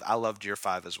I loved your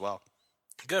 5 as well.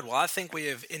 Good. Well, I think we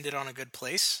have ended on a good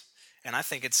place. And I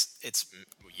think it's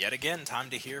yet again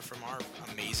time to hear from our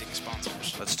amazing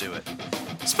sponsors. Let's do it.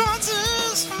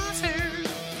 Sponsors!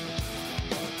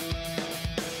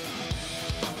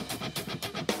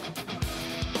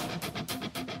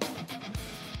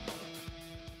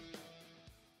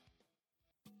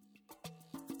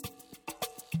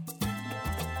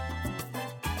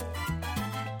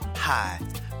 Hi,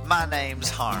 my name's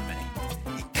Harmony.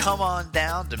 come on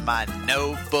down to my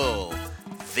No Bull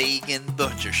vegan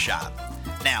butcher shop.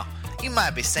 Now, you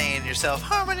might be saying to yourself,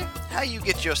 Harmony, how you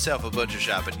get yourself a butcher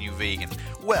shop and you vegan?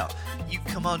 Well, you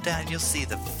come on down and you'll see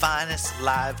the finest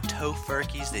live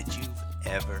tofurkeys that you've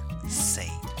ever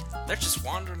seen. They're just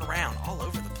wandering around all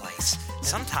over the place.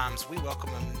 Sometimes we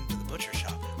welcome them into the butcher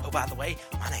shop. Oh, by the way,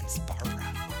 my name's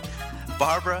Barbara.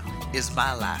 Barbara is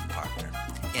my life partner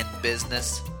in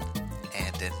business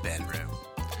and in bedroom.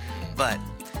 But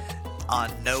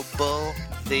on No Bull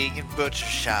Vegan Butcher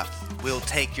Shop, we'll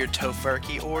take your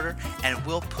tofurkey order and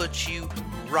we'll put you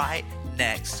right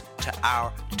next to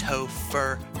our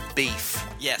tofur beef.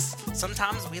 Yes,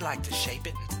 sometimes we like to shape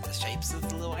it into the shapes of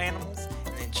the little animals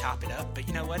and then chop it up, but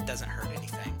you know what? Doesn't hurt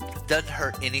anything. Doesn't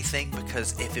hurt anything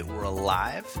because if it were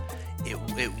alive,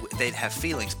 they'd have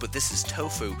feelings, but this is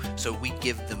tofu, so we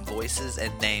give them voices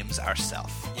and names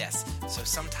ourselves. Yes, so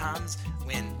sometimes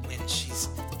when she's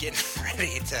getting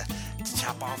ready to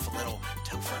chop off a little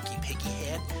tofurkey piggy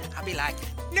head, I'll be like,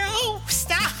 no,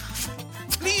 stop!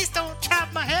 Please don't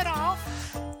chop my head off!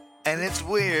 And it's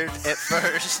weird at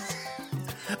first,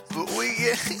 but we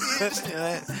get used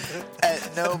to it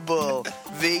at No Bull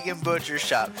Vegan Butcher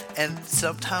Shop. And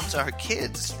sometimes our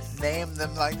kids name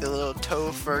them like the little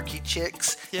tofurkey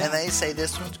chicks. Yeah. And they say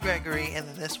this one's Gregory, and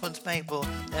then this one's Maple,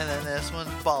 and then this one's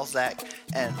Balzac.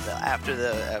 And after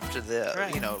the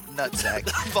right.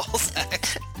 nutsack. Balzac.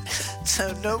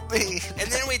 So no B.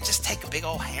 And then we just take a big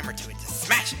old hammer to it to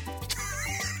smash it.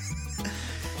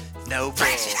 No Bull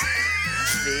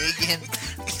Vegan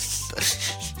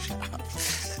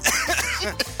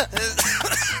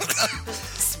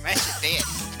Smash it dead.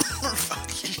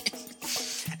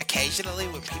 Occasionally,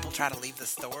 when people try to leave the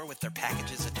store with their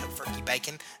packages of tofurkey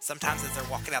bacon, sometimes as they're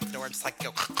walking out the door, just like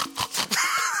go.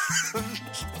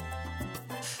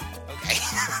 Okay.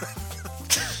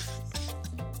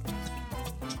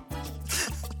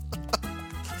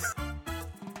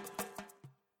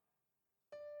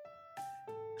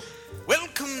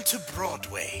 Welcome to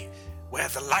Broadway, where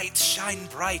the lights shine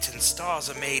bright and stars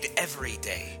are made every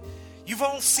day. You've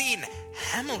all seen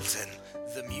Hamilton,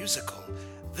 the musical,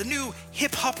 the new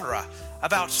hip-opera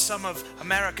about some of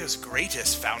America's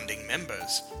greatest founding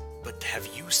members. But have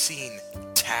you seen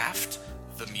Taft,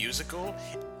 the musical?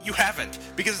 You haven't,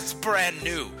 because it's brand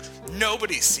new.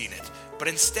 Nobody's seen it. But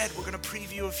instead, we're going to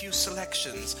preview a few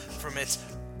selections from its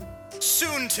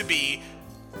soon-to-be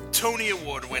Tony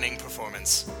Award-winning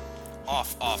performance.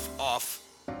 Off, off, off.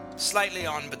 Slightly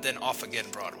on, but then off again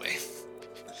Broadway.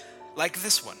 Like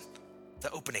this one,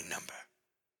 the opening number.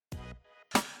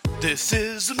 This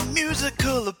is a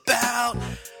musical about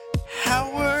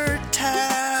Howard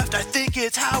Taft. I think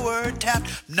it's Howard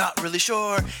Taft. Not really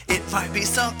sure. It might be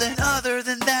something other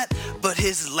than that. But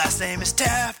his last name is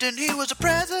Taft and he was a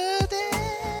president.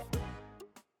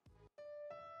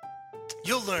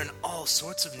 You'll learn all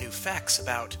sorts of new facts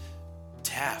about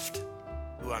Taft,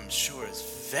 who I'm sure is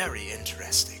very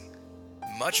interesting.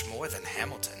 Much more than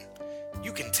Hamilton.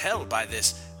 You can tell by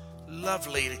this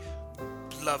lovely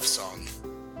love song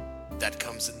that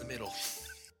comes in the middle.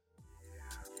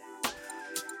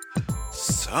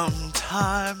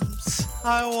 Sometimes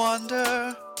I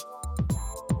wonder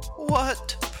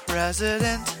what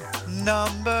president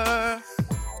number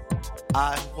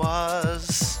I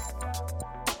was.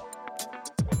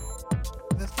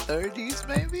 In the 30s,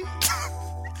 maybe?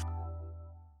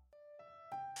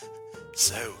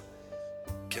 So,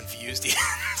 confused yet?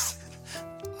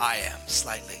 I am,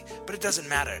 slightly. But it doesn't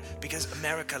matter, because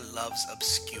America loves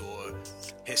obscure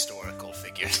historical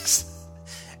figures.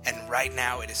 And right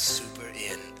now it is super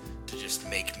in to just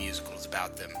make musicals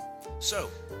about them. So,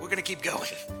 we're gonna keep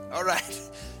going. Alright.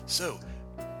 So,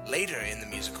 later in the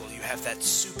musical, you have that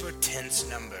super tense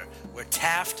number where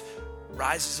Taft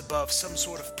rises above some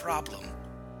sort of problem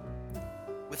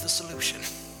with a solution.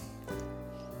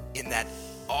 In that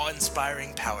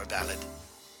awe-inspiring power ballad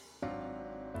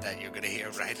that you're gonna hear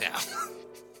right now.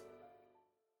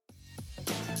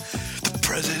 The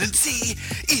presidency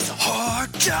is a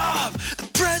hard job. The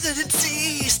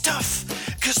presidency is tough,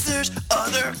 'cause there's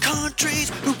other countries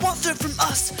who want it from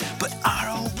us, but I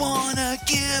don't wanna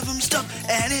give them stuff,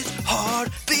 and it's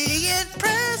hard being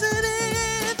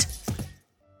president.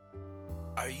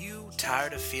 Are you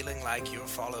tired of feeling like you're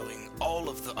following all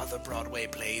of the other Broadway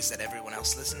plays that everyone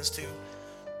else listens to?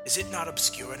 Is it not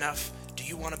obscure enough? Do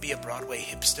you want to be a Broadway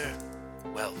hipster?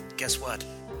 Well, guess what?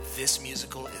 This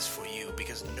musical is for you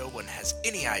because no one has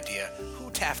any idea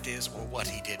who Taft is or what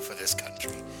he did for this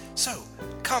country. So,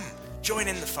 come, join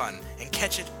in the fun and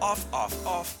catch it off,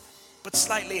 but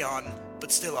slightly on,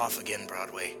 but still off again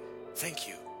Broadway. Thank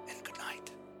you and good night.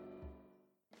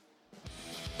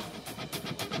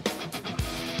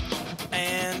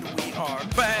 are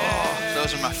back.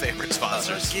 Those are my favorite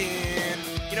sponsors. Again.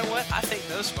 You know what? I think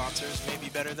those sponsors may be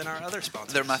better than our other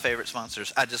sponsors. They're my favorite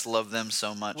sponsors. I just love them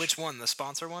so much. Which one? The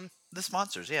sponsor one? The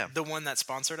sponsors, yeah. The one that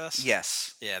sponsored us?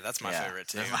 Yes. Yeah, that's my favorite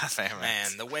too. They're my favorite.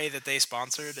 Man, the way that they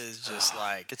sponsored is just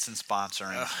like... It's in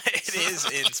sponsoring. It is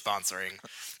in sponsoring.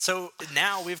 So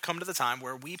now we've come to the time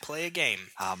where we play a game.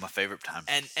 My favorite time.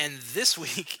 And this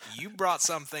week, you brought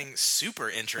something super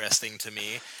interesting to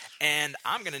me, and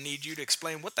I'm going to need you to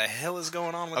explain what the hell is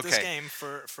going on with this game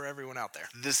for everyone out there.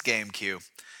 This game, Q,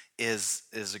 is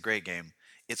a great game.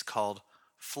 It's called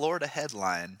Florida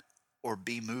Headline or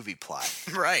B-Movie Plot.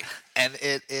 Right. And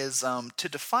it is, to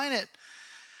define it,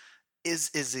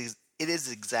 it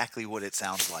is exactly what it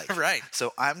sounds like. Right.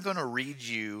 So I'm going to read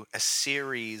you a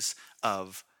series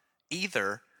of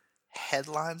either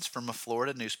headlines from a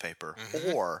Florida newspaper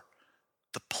or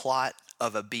the plot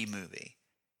of a B-movie.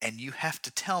 And you have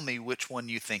to tell me which one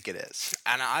you think it is.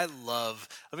 And let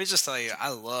me just tell you, I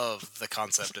love the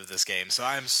concept of this game. So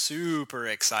I'm super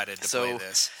excited to play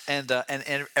this. And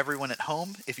everyone at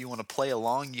home, if you want to play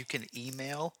along, you can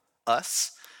email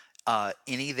us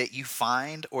any that you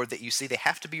find or that you see. They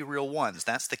have to be real ones.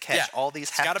 That's the catch. Yeah. All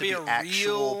these have to be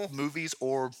actual real movies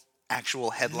or actual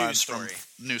headlines from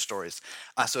news stories.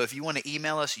 So if you want to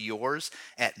email us yours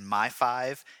at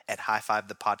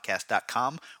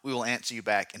my5@highfivethepodcast.com, we will answer you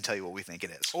back and tell you what we think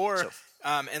it is. Or,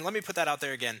 and let me put that out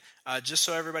there again, just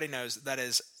so everybody knows, that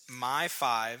is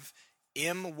my5,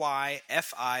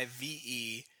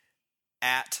 MYFIVE,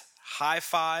 at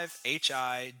highfive,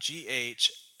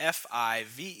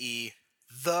 HIGHFIVE,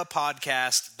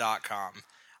 thepodcast.com.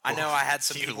 I know I had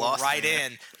some people write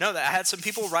in. No, I had some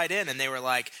people write in, and they were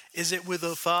like, "Is it with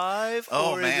a 5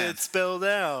 or is it spelled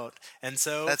out?" And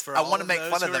so, I want to make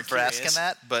fun of them for asking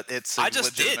that, but it's a I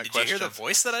just did. legitimate Did you hear the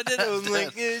voice that I did? I was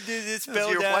like, "Is it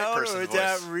spelled out or is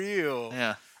that real?"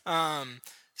 Yeah.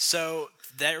 So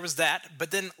there was that.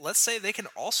 But then let's say they can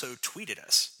also tweet at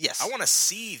us. Yes. I want to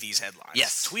see these headlines.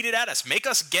 Yes. Tweet it at us. Make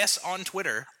us guess on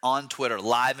Twitter. On Twitter,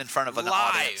 live in front of an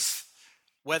audience.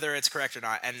 Whether it's correct or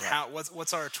not. And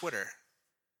what's our Twitter?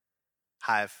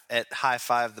 High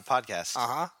Five the Podcast.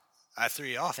 I threw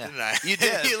you off, didn't I? You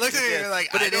did. You looked at me and you're like,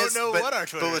 I don't know what our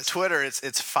Twitter is. But with Twitter,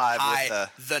 it's 5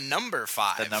 with the number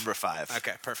 5. the number 5.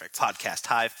 Okay, perfect. Podcast.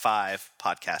 High Five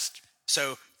Podcast.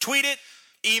 So tweet it,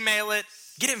 email it,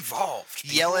 get involved.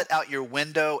 People. Yell it out your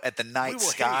window at the night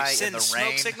sky in the rain. Send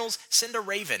smoke signals. Send a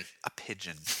raven. A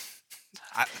pigeon.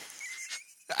 I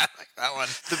like that one.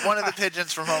 One of the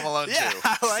pigeons from Home Alone 2. Yeah,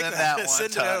 I like Send that one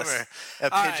Send to it us. over. A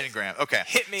pigeongram. Okay.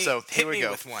 Hit me. So here we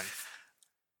go. With one.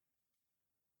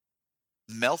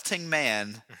 Melting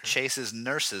man chases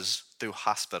nurses through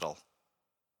hospital.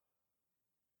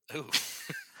 Ooh.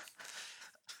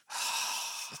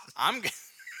 A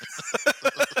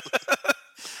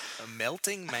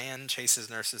melting man chases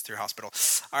nurses through hospital.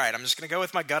 All right, I'm just going to go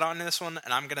with my gut on this one,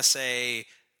 and I'm going to say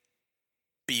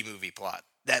B-movie plot.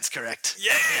 That's correct.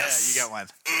 Yes! Yeah, you got one.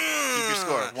 Keep your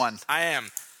score. 1. I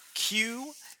am.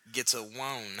 Q gets a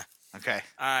 1. Okay.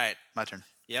 All right. My turn.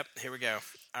 Yep, here we go.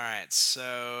 All right,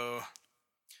 so...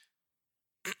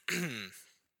 All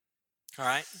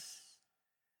right.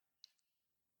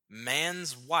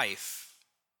 Man's wife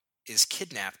is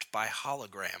kidnapped by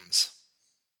holograms.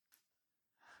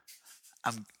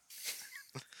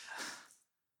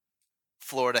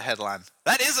 Florida headline.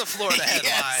 That is a Florida headline.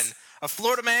 Yes. A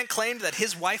Florida man claimed that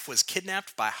his wife was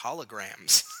kidnapped by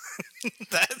holograms.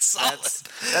 That's solid.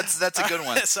 That's a good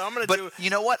one. So I'm going to but do. You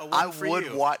know what? I for would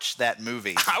you. watch that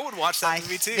movie. I would watch that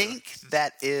movie too. I think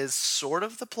that is sort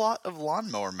of the plot of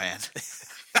Lawnmower Man.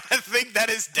 I think that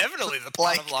is definitely the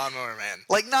plot of Lawnmower Man.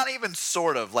 Like, not even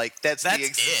sort of. Like, that's the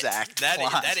exact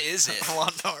plot. That is it.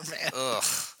 Lawnmower Man. Ugh.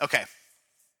 Okay.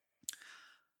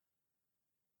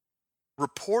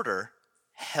 Reporter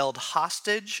held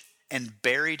hostage and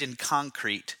buried in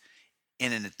concrete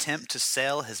in an attempt to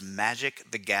sell his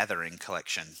Magic the Gathering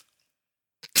collection.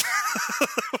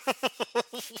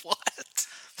 What?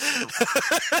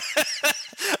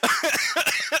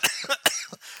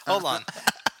 Hold on.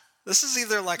 This is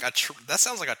either like that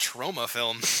sounds like a trauma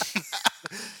film.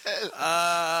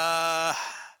 Oh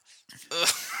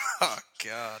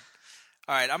God.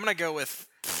 All right, I'm gonna go with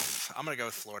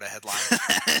Florida headline.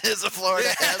 It's a Florida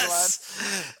headline.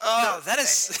 Oh, no, that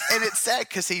is, and it's sad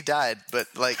because he died, but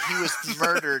like he was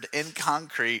murdered in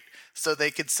concrete, so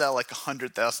they could sell like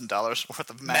 $100,000 worth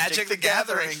of Magic the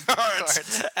Gathering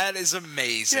cards. That is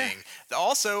amazing. Yeah.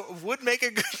 Also, would make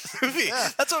a good movie.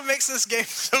 Yeah. That's what makes this game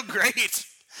so great.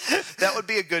 That would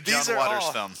be a good John Waters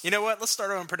film. You know what? Let's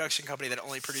start our own production company that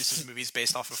only produces movies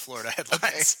based off of Florida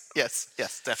headlines. Okay. Yes,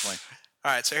 definitely.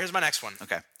 All right, so here's my next one.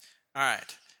 Okay. All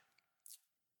right.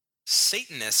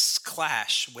 Satanists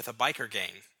clash with a biker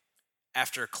gang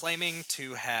after claiming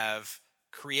to have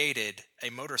created a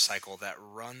motorcycle that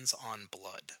runs on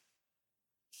blood.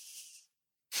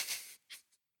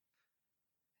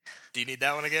 Do you need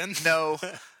that one again? No,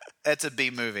 that's a B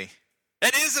movie.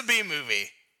 It is a B movie.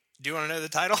 Do you want to know the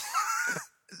title?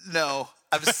 No,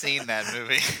 I've seen that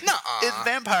movie. Nuh-uh. It's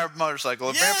Vampire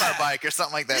Motorcycle, a Yeah. Vampire Bike, or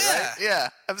something like that, Yeah. right? Yeah,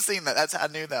 I've seen that. I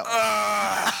knew that one.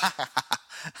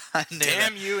 I knew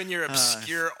Damn that. you and your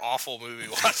obscure, awful movie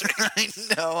watching. I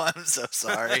know. I'm so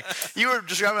sorry. You were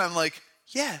describing it, I'm like,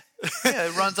 yeah,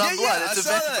 it runs on blood. It's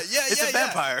a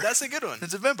vampire. That's a good one.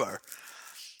 It's a vampire.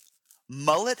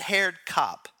 Mullet-haired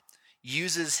cop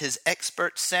uses his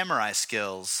expert samurai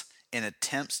skills in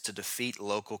attempts to defeat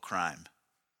local crime.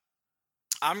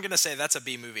 I'm going to say that's a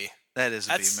B movie. That is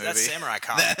a B movie. That's Samurai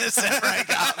Cop. That is Samurai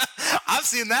Cop. I've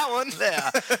seen that one.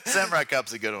 Yeah, Samurai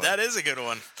Cop's a good one. That is a good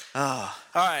one. Oh.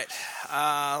 All right.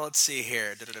 Let's see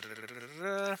here.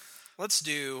 Let's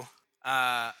do...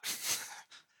 all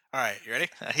right, you ready?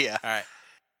 Yeah. All right.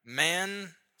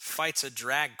 Man fights a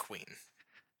drag queen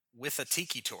with a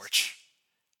tiki torch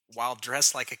while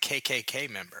dressed like a KKK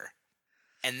member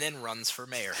and then runs for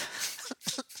mayor.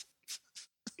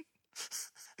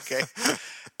 Okay.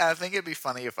 I think it'd be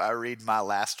funny if I read my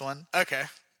last one Okay.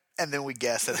 and then we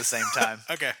guess at the same time.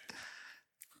 Okay.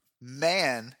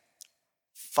 Man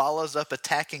follows up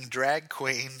attacking drag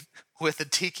queen with a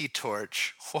tiki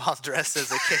torch while dressed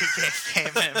as a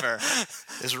KKK member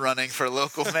is running for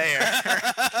local mayor.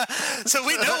 So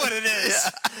we know what it is. Yeah.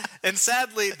 And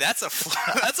sadly, that's a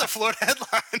Florida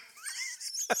headline.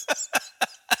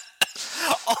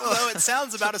 Although it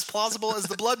sounds about as plausible as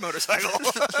the blood motorcycle.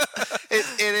 It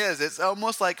is. It's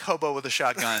almost like hobo with a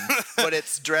shotgun, but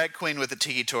it's drag queen with a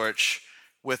tiki torch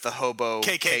with a hobo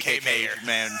KKK mayor.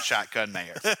 man shotgun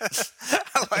mayor.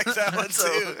 I like that one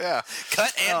too. Yeah.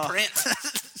 Cut and print.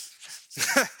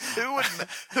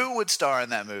 Who would star in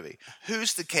that movie?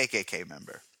 Who's the KKK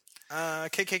member?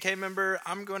 KKK member,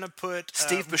 I'm going to put...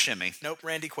 Steve Buscemi. Nope,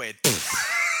 Randy Quaid.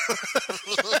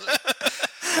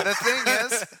 The thing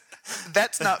is,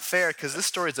 that's not fair because this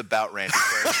story's about Randy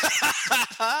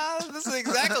Quaid. This is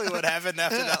exactly what happened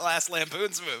after that last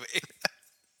Lampoon's movie.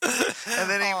 And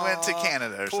then he went to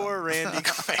Canada or Poor something. Randy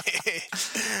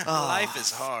Quaid. Life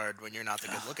is hard when you're not the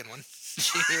good-looking one.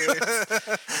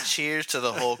 Cheers. Cheers to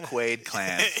the whole Quaid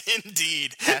clan.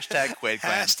 Indeed. Hashtag Quaid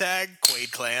clan. Hashtag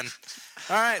Quaid clan.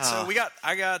 All right, so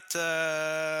I got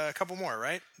a couple more,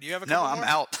 right? Do you have a couple more? No, I'm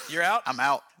out. You're out? I'm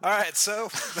out. All right, so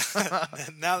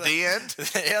now that The end?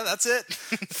 Yeah, that's it.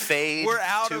 Fade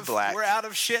to black. We're out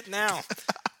of shit now.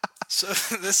 So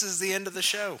this is the end of the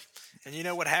show. And you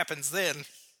know what happens then?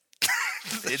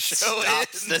 It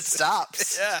stops. It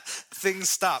stops. Yeah, things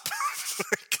stop.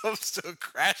 It comes to a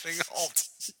crashing halt.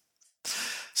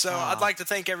 So I'd like to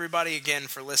thank everybody again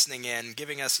for listening in,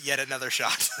 giving us yet another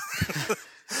shot.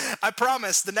 I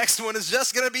promise the next one is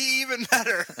just going to be even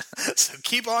better. So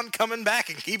keep on coming back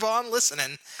and keep on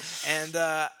listening. And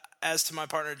as to my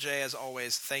partner Jay, as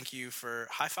always, thank you for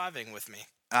high-fiving with me.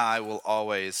 I will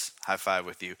always high five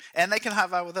with you. And they can high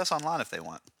five with us online if they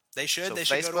want. They should. So They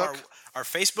should go to our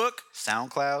Facebook.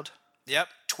 SoundCloud. Yep.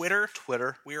 Twitter.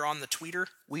 We are on the tweeter.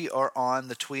 We are on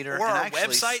the tweeter. Or and our actually,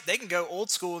 website. They can go old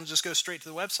school and just go straight to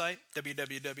the website,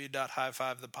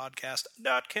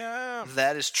 www.highfivethepodcast.com.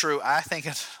 That is true. I think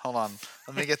hold on.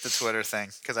 Let me get the Twitter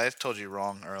thing because I told you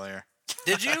wrong earlier.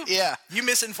 Did you? Yeah. You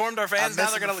misinformed our fans. Now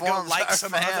they're going to go like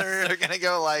some other. They're going to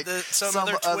go like some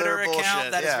other Twitter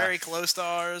account that is very close to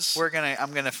ours.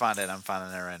 I'm going to find it. I'm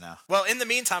finding it right now. Well, in the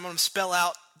meantime, I'm going to spell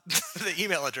out the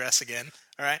email address again.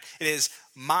 All right. It is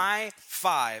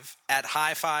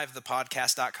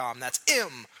my5@highfivethepodcast.com. That's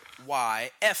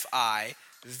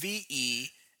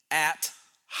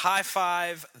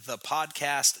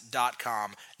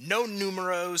MYFIVE@highfivethepodcast.com. No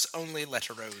numeros, only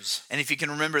letteros. And if you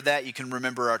can remember that, you can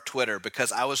remember our Twitter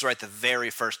because I was right the very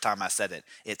first time I said it.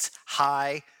 It's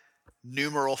 #5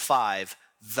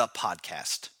 the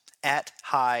podcast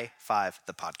 @high5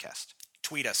 the podcast.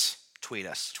 Tweet us. Tweet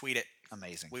us. Tweet it.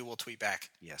 Amazing. We will tweet back.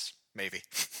 Yes. Maybe.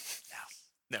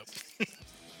 No.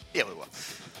 Yeah, we will.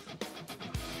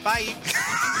 Bye.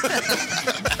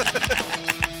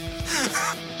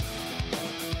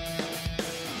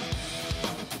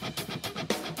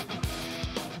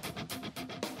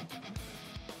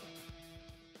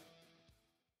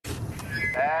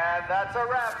 And that's a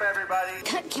wrap, everybody.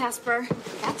 Cut, Casper.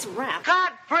 That's a wrap.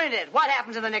 Cut! Print it! What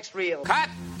happens to the next reel? Cut!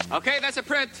 Okay, that's a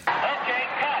print. Okay,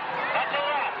 cut. That's a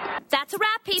wrap. That's a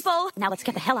wrap, people. Now let's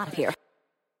get the hell out of here.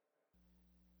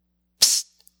 Psst.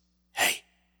 Hey,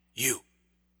 you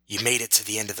made it to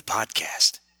the end of the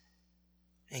podcast.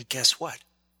 And guess what?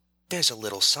 there's a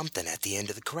little something at the end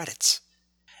of the credits.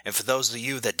 And for those of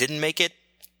you that didn't make it,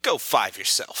 go 5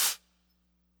 yourself.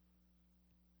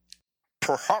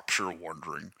 Perhaps you're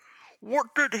wondering,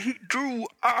 what did he do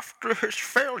after his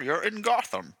failure in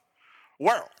Gotham?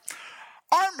 Well,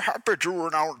 I'm happy to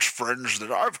announce, friends,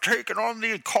 that I've taken on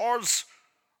the cause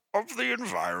of the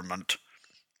environment.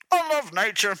 I love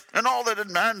nature and all that it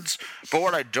demands, but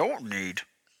what I don't need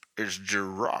is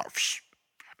giraffes.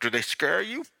 Do they scare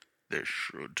you? They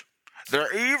should.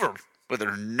 They're evil with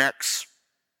their necks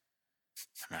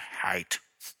and their height.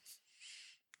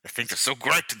 They think they're so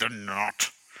great, they're not.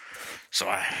 So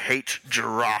I hate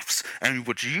giraffes, and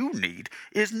what you need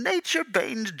is Nature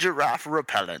Bane's giraffe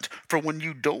repellent for when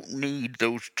you don't need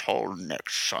those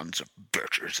tall-necked sons of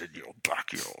bitches in your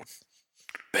backyard.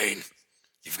 Bane,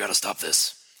 you've got to stop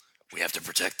this. We have to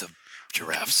protect the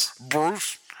giraffes.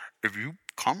 Bruce, if you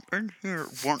come in here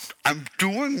once, I'm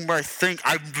doing my thing.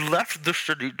 I've left the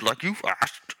city like you've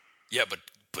asked. Yeah,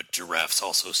 but giraffes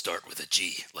also start with a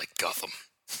G, like Gotham.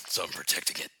 So I'm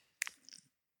protecting it.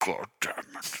 God damn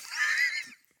it.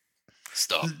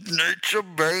 Stop. Nature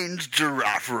Bane's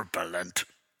giraffe repellent.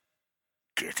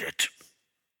 Get it?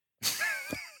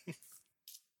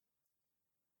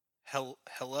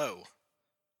 Hello.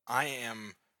 I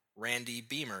am Randy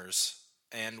Beamers,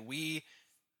 and we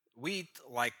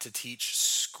like to teach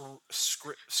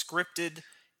scripted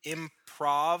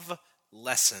improv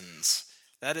lessons.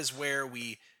 That is where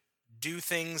we do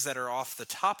things that are off the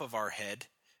top of our head,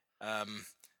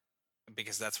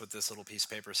 because that's what this little piece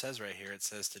of paper says right here. It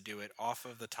says to do it off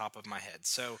of the top of my head.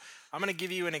 So I'm going to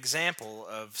give you an example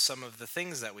of some of the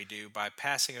things that we do by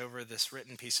passing over this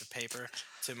written piece of paper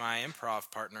to my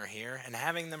improv partner here and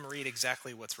having them read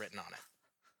exactly what's written on it.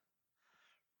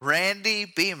 Randy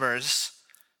Beamer's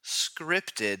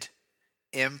scripted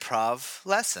improv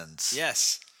lessons.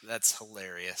 Yes, that's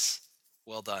hilarious.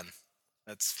 Well done.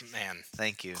 That's, man.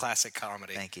 Thank you. Classic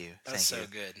comedy. Thank you. That was so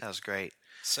good. That was great.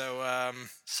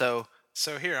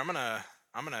 So here I'm gonna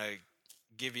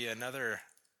give you another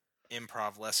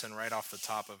improv lesson right off the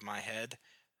top of my head.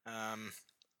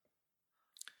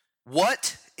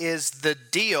 What is the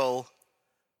deal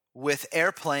with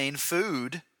airplane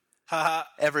food?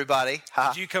 Everybody.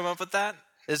 Did you come up with that?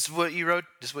 This is what you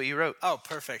wrote. Oh,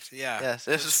 perfect. Yeah. Yes,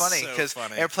 this is funny because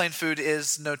airplane food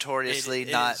is notoriously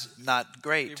not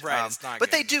great. Right, it's not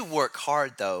but good. they do work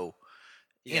hard, though.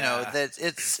 Yeah. You know that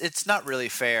it's not really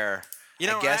fair.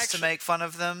 I guess to make fun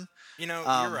of them. You're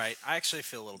right. I actually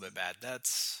feel a little bit bad.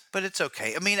 But it's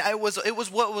okay. I mean, it was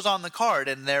what was on the card,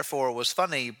 and therefore it was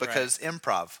funny because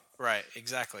improv. Right,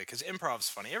 exactly. Because improv's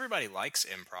funny. Everybody likes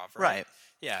improv, right? Right.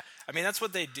 Yeah. I mean, that's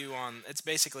what they do on. It's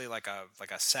basically like a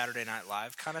Saturday Night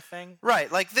Live kind of thing.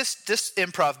 Right. Like this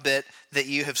improv bit that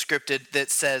you have scripted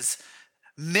that says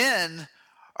men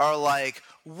are like,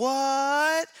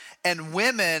 what? And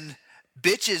women,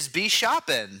 bitches be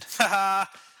shopping. Haha.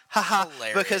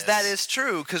 Because that is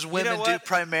true. Because women do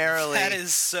primarily that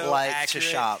is so like accurate. to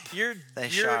shop. Your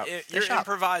shop.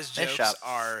 improvised jokes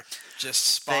are just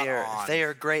spot on. They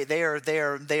are great. They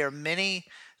are many.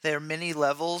 There are many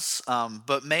levels,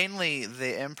 but mainly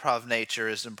the improv nature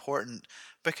is important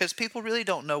because people really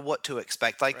don't know what to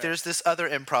expect. Like there's this other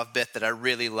improv bit that I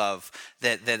really love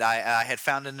that I had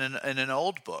found in an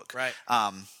old book. Right.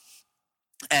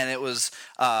 And it was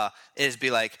it'd be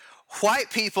like,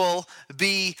 white people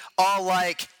be all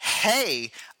like, hey,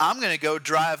 I'm going to go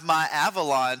drive my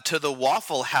Avalon to the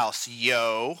Waffle House,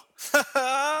 yo.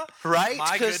 Right?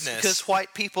 My goodness. Because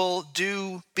white people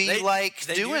do be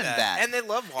doing that. And they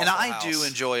love Waffle House. And I do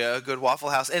enjoy a good Waffle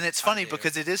House. And it's funny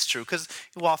because it is true. Because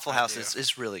Waffle House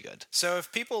is really good. So if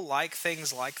people like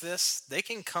things like this, they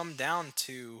can come down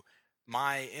to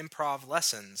my improv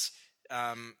lessons.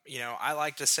 I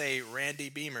like to say Randy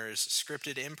Beamer's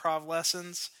scripted improv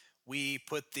lessons. We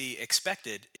put the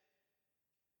expected.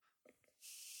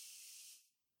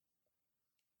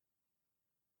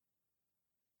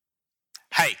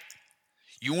 Hey,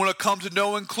 you want to come to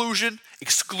No Inclusion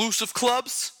exclusive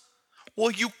clubs?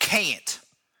 Well, you can't.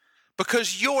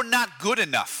 Because you're not good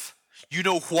enough. You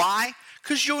know why?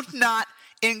 Because you're not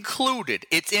included.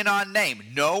 It's in our name.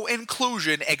 No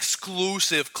Inclusion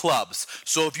exclusive clubs.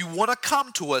 So if you want to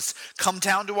come to us, come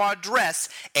down to our address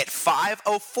at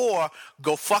 504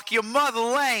 Go Fuck Your Mother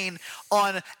Lane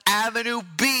on Avenue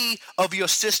B of your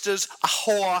sister's a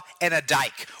whore and a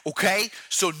dyke. Okay?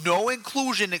 So No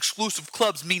Inclusion exclusive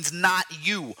clubs means not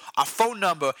you. Our phone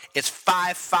number is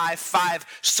 555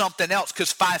 something else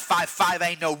because 555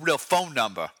 ain't no real phone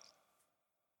number.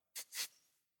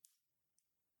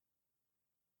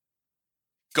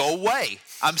 Go away.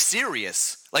 I'm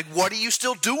serious. Like, what are you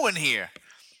still doing here?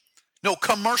 No,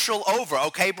 commercial over,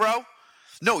 okay, bro?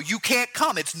 No, you can't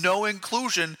come. It's no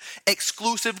inclusion,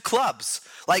 exclusive clubs.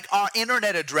 Like our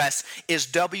internet address is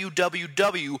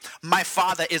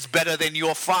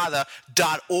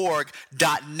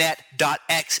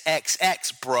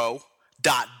www.myfatherisbetterthanyourfather.org.net.xxx, bro.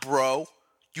 Bro.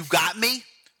 You got me?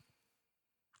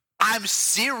 I'm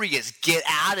serious. Get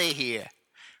out of here.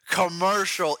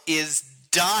 Commercial is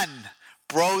done.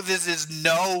 Bro, this is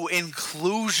no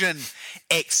inclusion,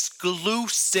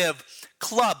 exclusive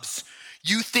clubs.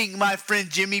 You think my friend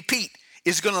Jimmy Pete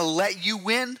is going to let you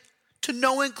in to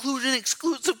no inclusion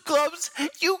exclusive clubs?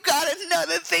 You got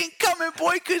another thing coming,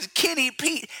 boy, because Kenny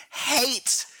Pete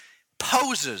hates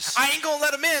posers. I ain't going to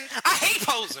let him in. I hate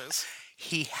posers.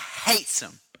 He hates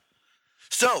them.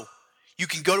 So, you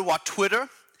can go to our Twitter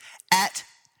at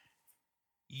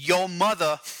your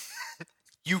mother.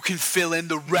 You can fill in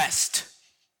the rest.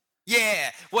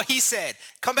 Yeah, what he said.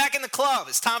 Come back in the club.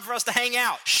 It's time for us to hang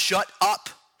out. Shut up.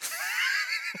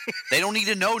 They don't need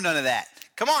to know none of that.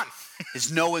 Come on.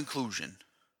 There's no inclusion.